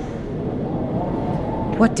purpose?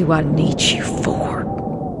 What do I need you for?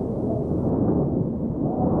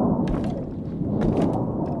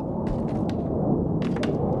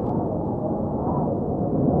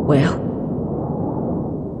 Well,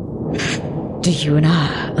 do you and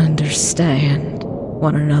I understand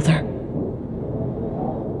one another?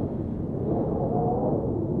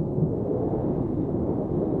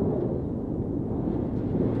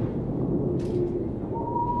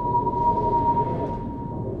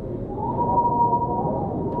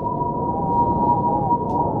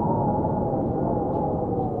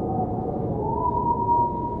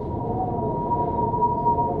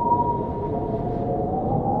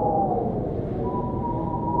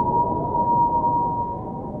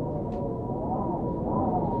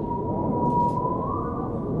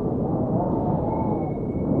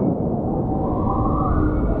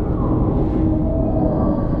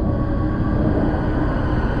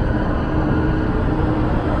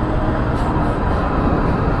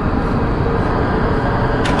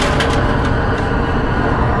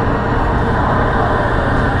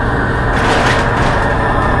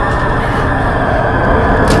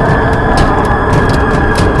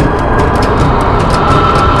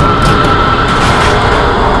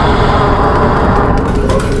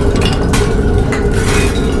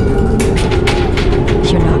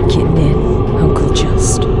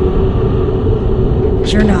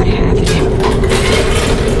 You're not having him.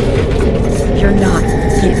 You're not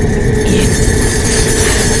getting in.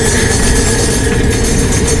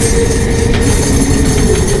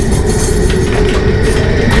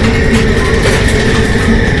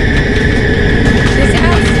 This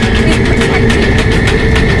house is protected.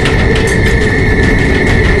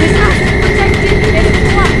 This house is protected and it's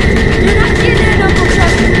locked. You're not getting in, Uncle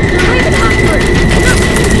Justin. You're leaving Oxford.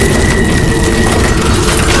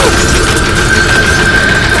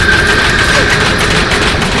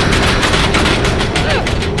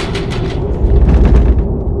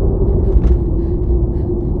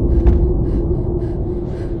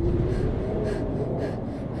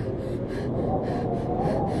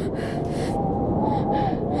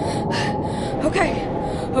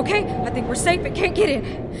 Okay, I think we're safe. It can't get in.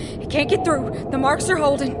 It can't get through. The marks are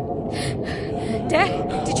holding.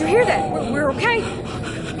 Dad, did you hear that? We're okay.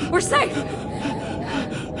 We're safe.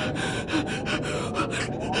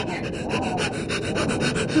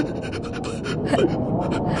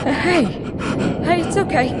 Hey, it's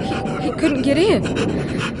okay. He couldn't get in.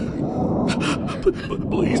 But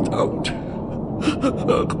please don't.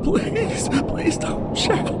 Please don't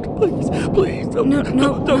shout. Please don't.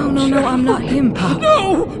 No, I'm not him, Pop.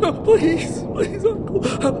 No, please, Uncle.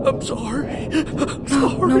 I'm sorry.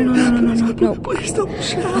 No. Please don't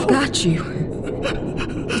shout. I've got you.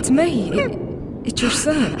 It's me. It's your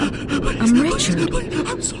son. I'm Richard.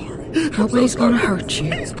 I'm sorry. Nobody's gonna hurt you.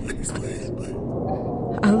 Please.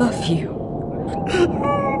 I love you.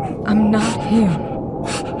 I'm not him.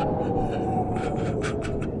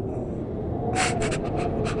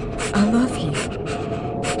 I love you.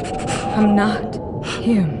 I'm not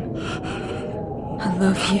him. I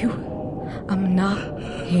love you. I'm not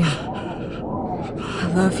him. I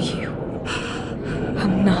love you.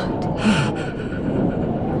 I'm not him.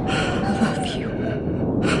 I love you.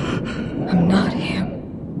 I'm not him.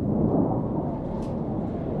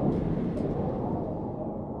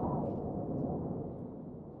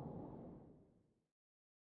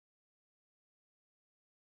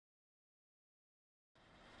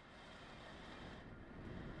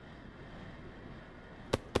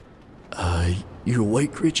 You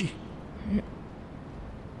awake, Richie?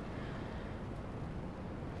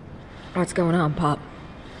 What's going on, Pop?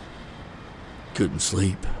 Couldn't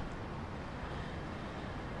sleep.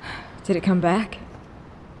 Did it come back?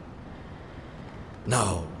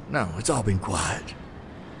 No, it's all been quiet.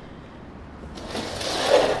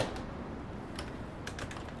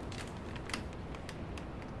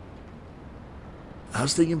 I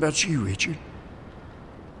was thinking about you, Richard.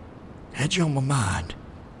 Had you on my mind.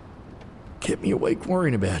 Kept me awake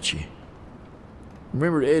worrying about you.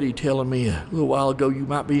 Remember Eddie telling me a little while ago you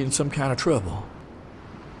might be in some kind of trouble?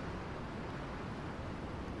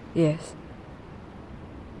 Yes.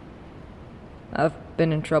 I've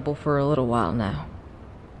been in trouble for a little while now.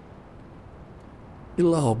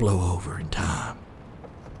 It'll all blow over in time.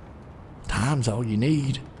 Time's all you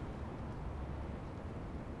need.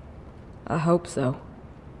 I hope so.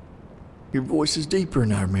 Your voice is deeper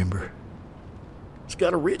than I remember. It's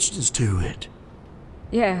got a richness to it.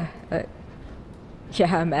 Yeah, I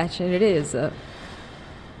imagine it is.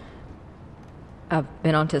 I've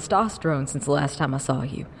been on testosterone since the last time I saw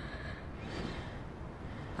you.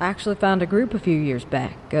 I actually found a group a few years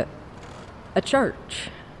back, a church.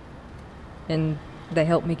 And they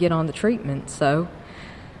helped me get on the treatment, so...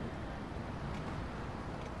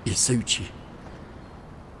 It suits you.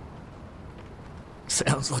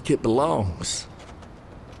 Sounds like it belongs.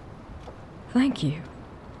 Thank you.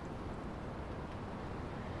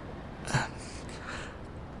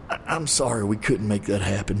 I'm sorry we couldn't make that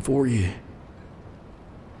happen for you.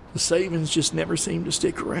 The savings just never seemed to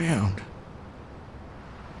stick around.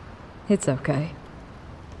 It's okay.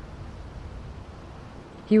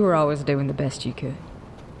 You were always doing the best you could.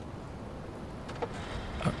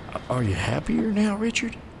 Are you happier now,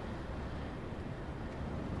 Richard?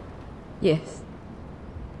 Yes.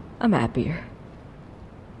 I'm happier.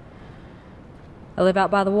 I live out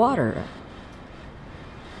by the water.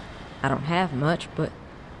 I don't have much, but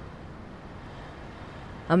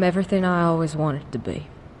I'm everything I always wanted to be.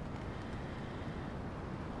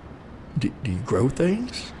 Do you grow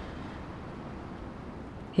things?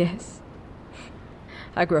 Yes.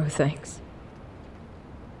 I grow things.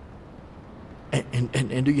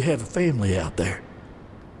 And do you have a family out there?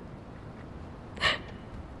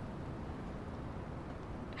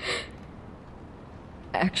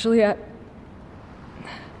 Actually, I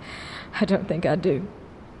don't think I do.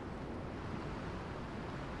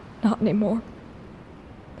 Not anymore.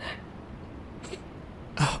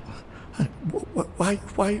 Oh, why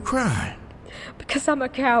are you crying? Because I'm a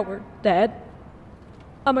coward, Dad.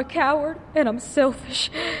 I'm a coward, and I'm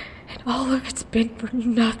selfish, and all of it's been for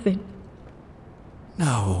nothing.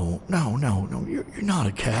 No, you're not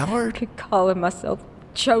a coward. I keep calling myself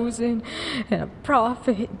chosen, and a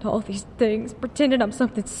prophet, and all these things, pretending I'm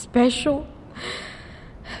something special.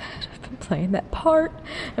 I've been playing that part,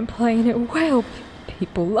 and playing it well.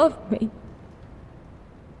 People love me.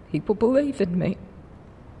 People believe in me.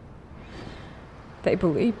 They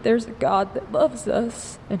believe there's a God that loves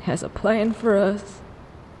us and has a plan for us.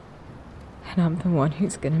 And I'm the one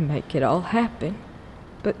who's gonna make it all happen.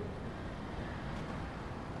 But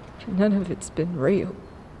none of it's been real.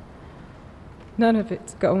 None of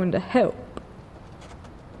it's going to help.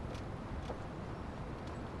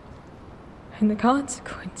 And the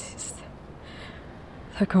consequences,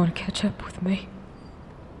 they're going to catch up with me.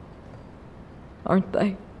 Aren't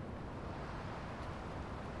they?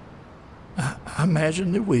 I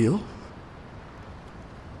imagine they will.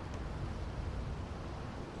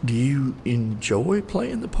 Do you enjoy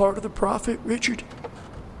playing the part of the prophet, Richard?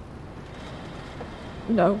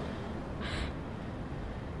 No.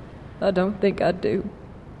 I don't think I do.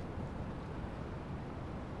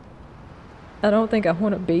 I don't think I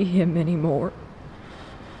want to be him anymore.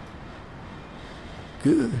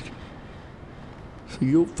 Good. So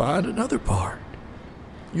you'll find another part.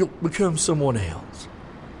 You'll become someone else.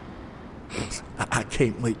 I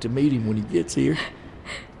can't wait to meet him when he gets here.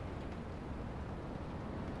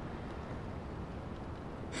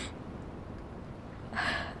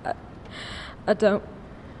 I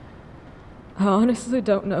honestly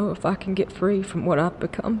don't know if I can get free from what I've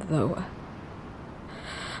become, though.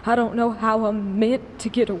 I don't know how I'm meant to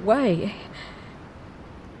get away.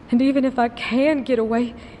 And even if I can get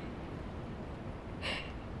away,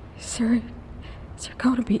 is there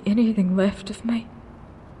going to be anything left of me?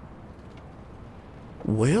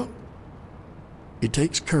 Well, it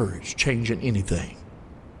takes courage changing anything.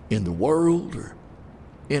 In the world or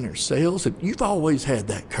in ourselves. You've always had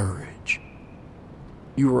that courage.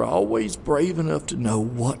 You were always brave enough to know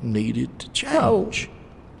what needed to change.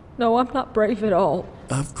 No, I'm not brave at all.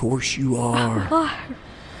 Of course you are.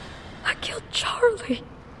 I killed Charlie.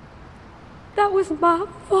 That was my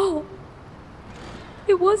fault.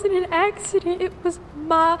 It wasn't an accident. It was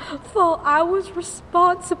my fault. I was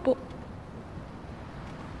responsible.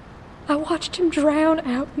 I watched him drown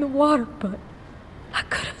out in the water, but I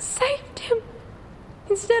could have saved him.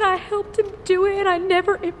 Instead, I helped him do it, and I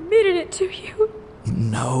never admitted it to you.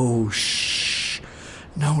 No, shh.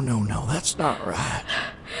 No, that's not right.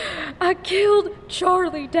 I killed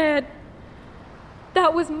Charlie, Dad.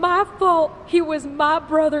 That was my fault. He was my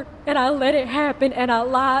brother, and I let it happen, and I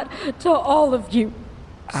lied to all of you.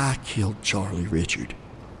 I killed Charlie, Richard.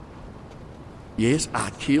 Yes, I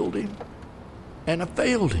killed him, and I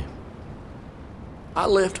failed him. I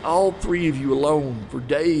left all three of you alone for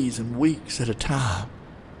days and weeks at a time.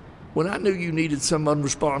 When I knew you needed someone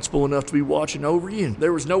responsible enough to be watching over you and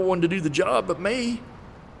there was no one to do the job but me,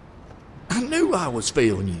 I knew I was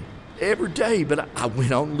failing you every day, but I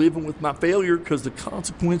went on living with my failure because the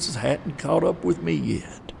consequences hadn't caught up with me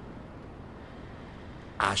yet.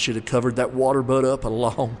 I should have covered that water butt up a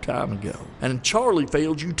long time ago. And Charlie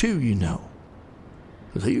failed you too, you know,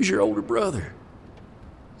 because he was your older brother.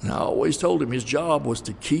 And I always told him his job was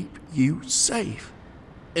to keep you safe.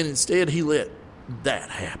 And instead he let that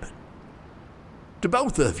happen. To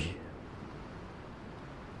both of you.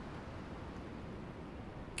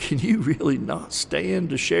 Can you really not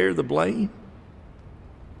stand to share the blame?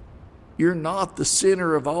 You're not the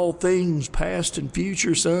center of all things past and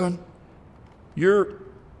future, son. You're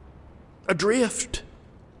adrift.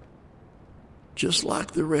 Just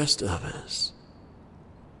like the rest of us.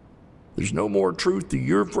 There's no more truth to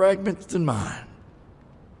your fragments than mine.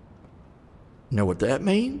 Know what that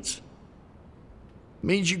means? It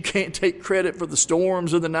means you can't take credit for the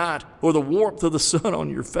storms of the night or the warmth of the sun on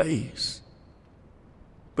your face.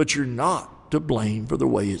 But you're not to blame for the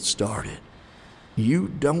way it started. You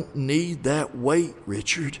don't need that weight,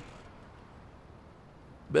 Richard.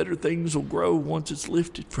 Better things will grow once it's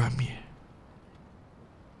lifted from you.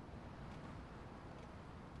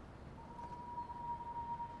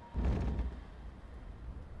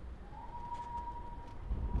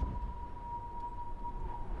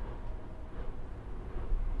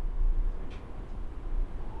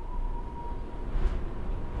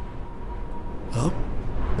 Well,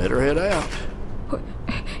 better head out.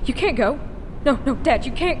 You can't go. No, Dad,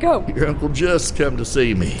 you can't go. Your Uncle Just come to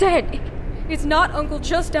see me. Dad, it's not Uncle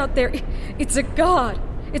Just out there. It's a god.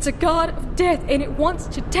 It's a god of death, and it wants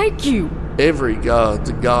to take you. Every god's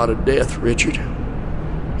a god of death, Richard.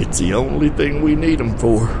 It's the only thing we need him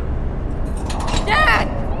for. Dad!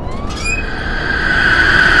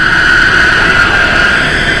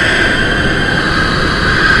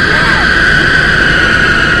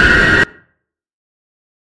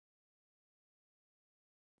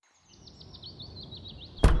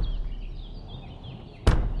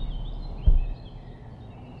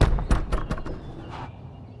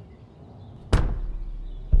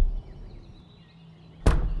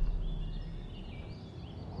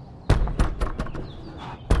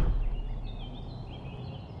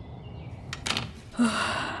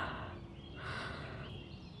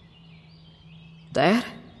 Dad?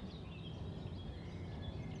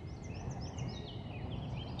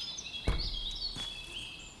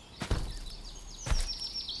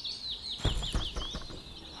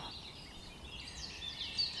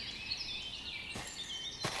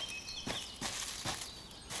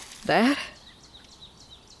 Dad?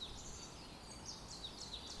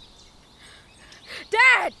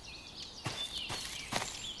 Dad!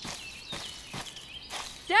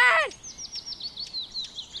 Dad!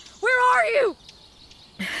 Where are you?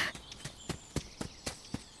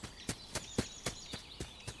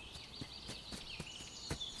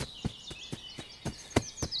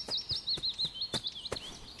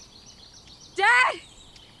 Dad!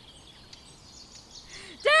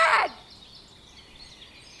 Dad!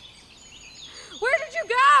 Where did you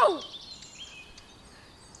go?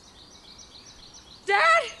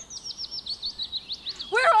 Dad?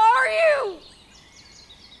 Where are you?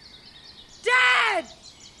 Dad!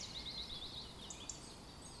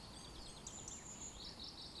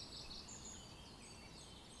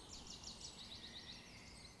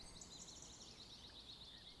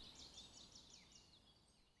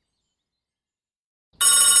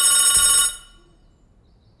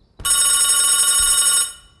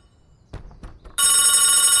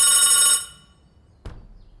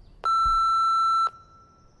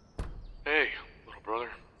 Hey, little brother.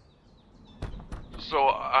 So,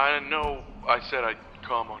 I know I said I'd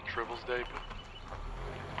come on Trivil's Day, but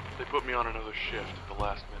they put me on another shift at the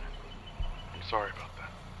last minute. I'm sorry about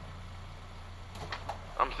that.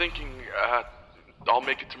 I'm thinking I'll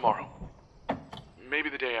make it tomorrow. Maybe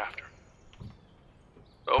the day after.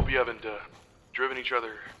 I hope you haven't driven each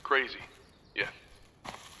other crazy yet.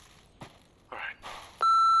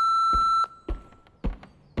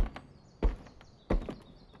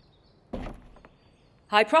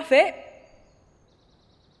 High Prophet?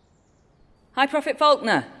 High Prophet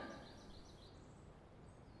Faulkner?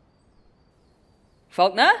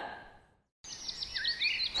 Faulkner?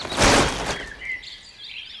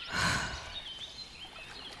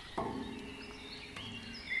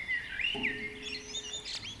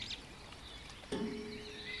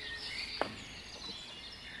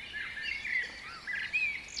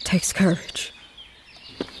 Takes courage.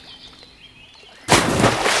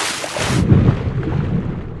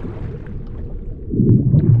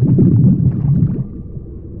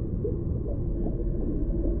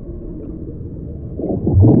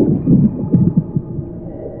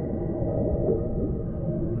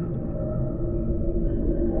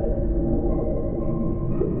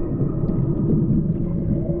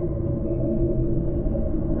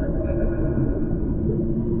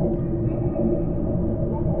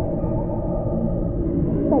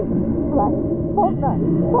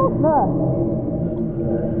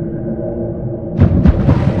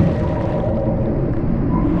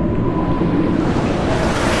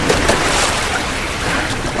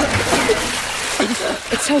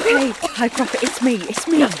 It's okay. High Prophet, it's me. It's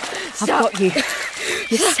me. I've got you.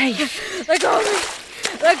 You're safe. Let go of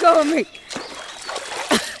me. Let go of me.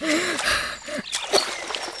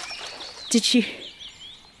 Did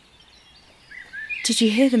you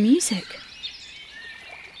hear the music?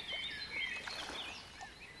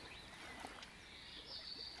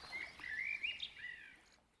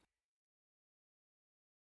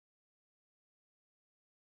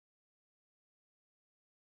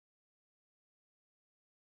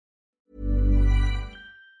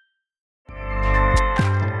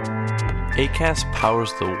 Acast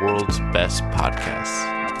powers the world's best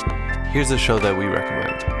podcasts. Here's a show that we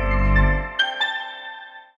recommend.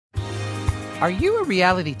 Are you a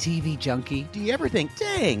reality TV junkie? Do you ever think,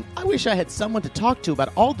 dang, I wish I had someone to talk to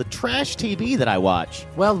about all the trash TV that I watch?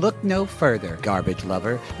 Well, look no further, garbage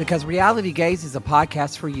lover, because Reality Gaze is a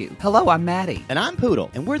podcast for you. Hello, I'm Maddie. And I'm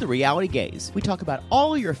Poodle, and we're the Reality Gaze. We talk about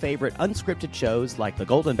all your favorite unscripted shows like The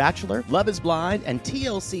Golden Bachelor, Love is Blind, and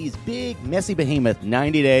TLC's big, messy behemoth,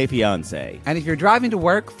 90 Day Fiancé. And if you're driving to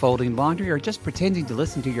work, folding laundry, or just pretending to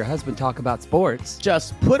listen to your husband talk about sports,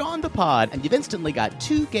 just put on the pod, and you've instantly got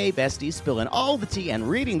two gay besties spilling all the tea and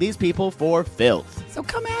reading these people for filth. So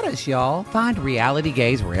come at us, y'all. Find Reality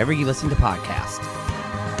Gaze wherever you listen to podcasts.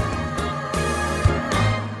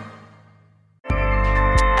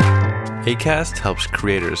 Acast helps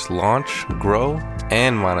creators launch, grow,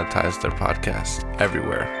 and monetize their podcasts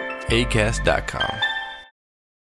everywhere. Acast.com.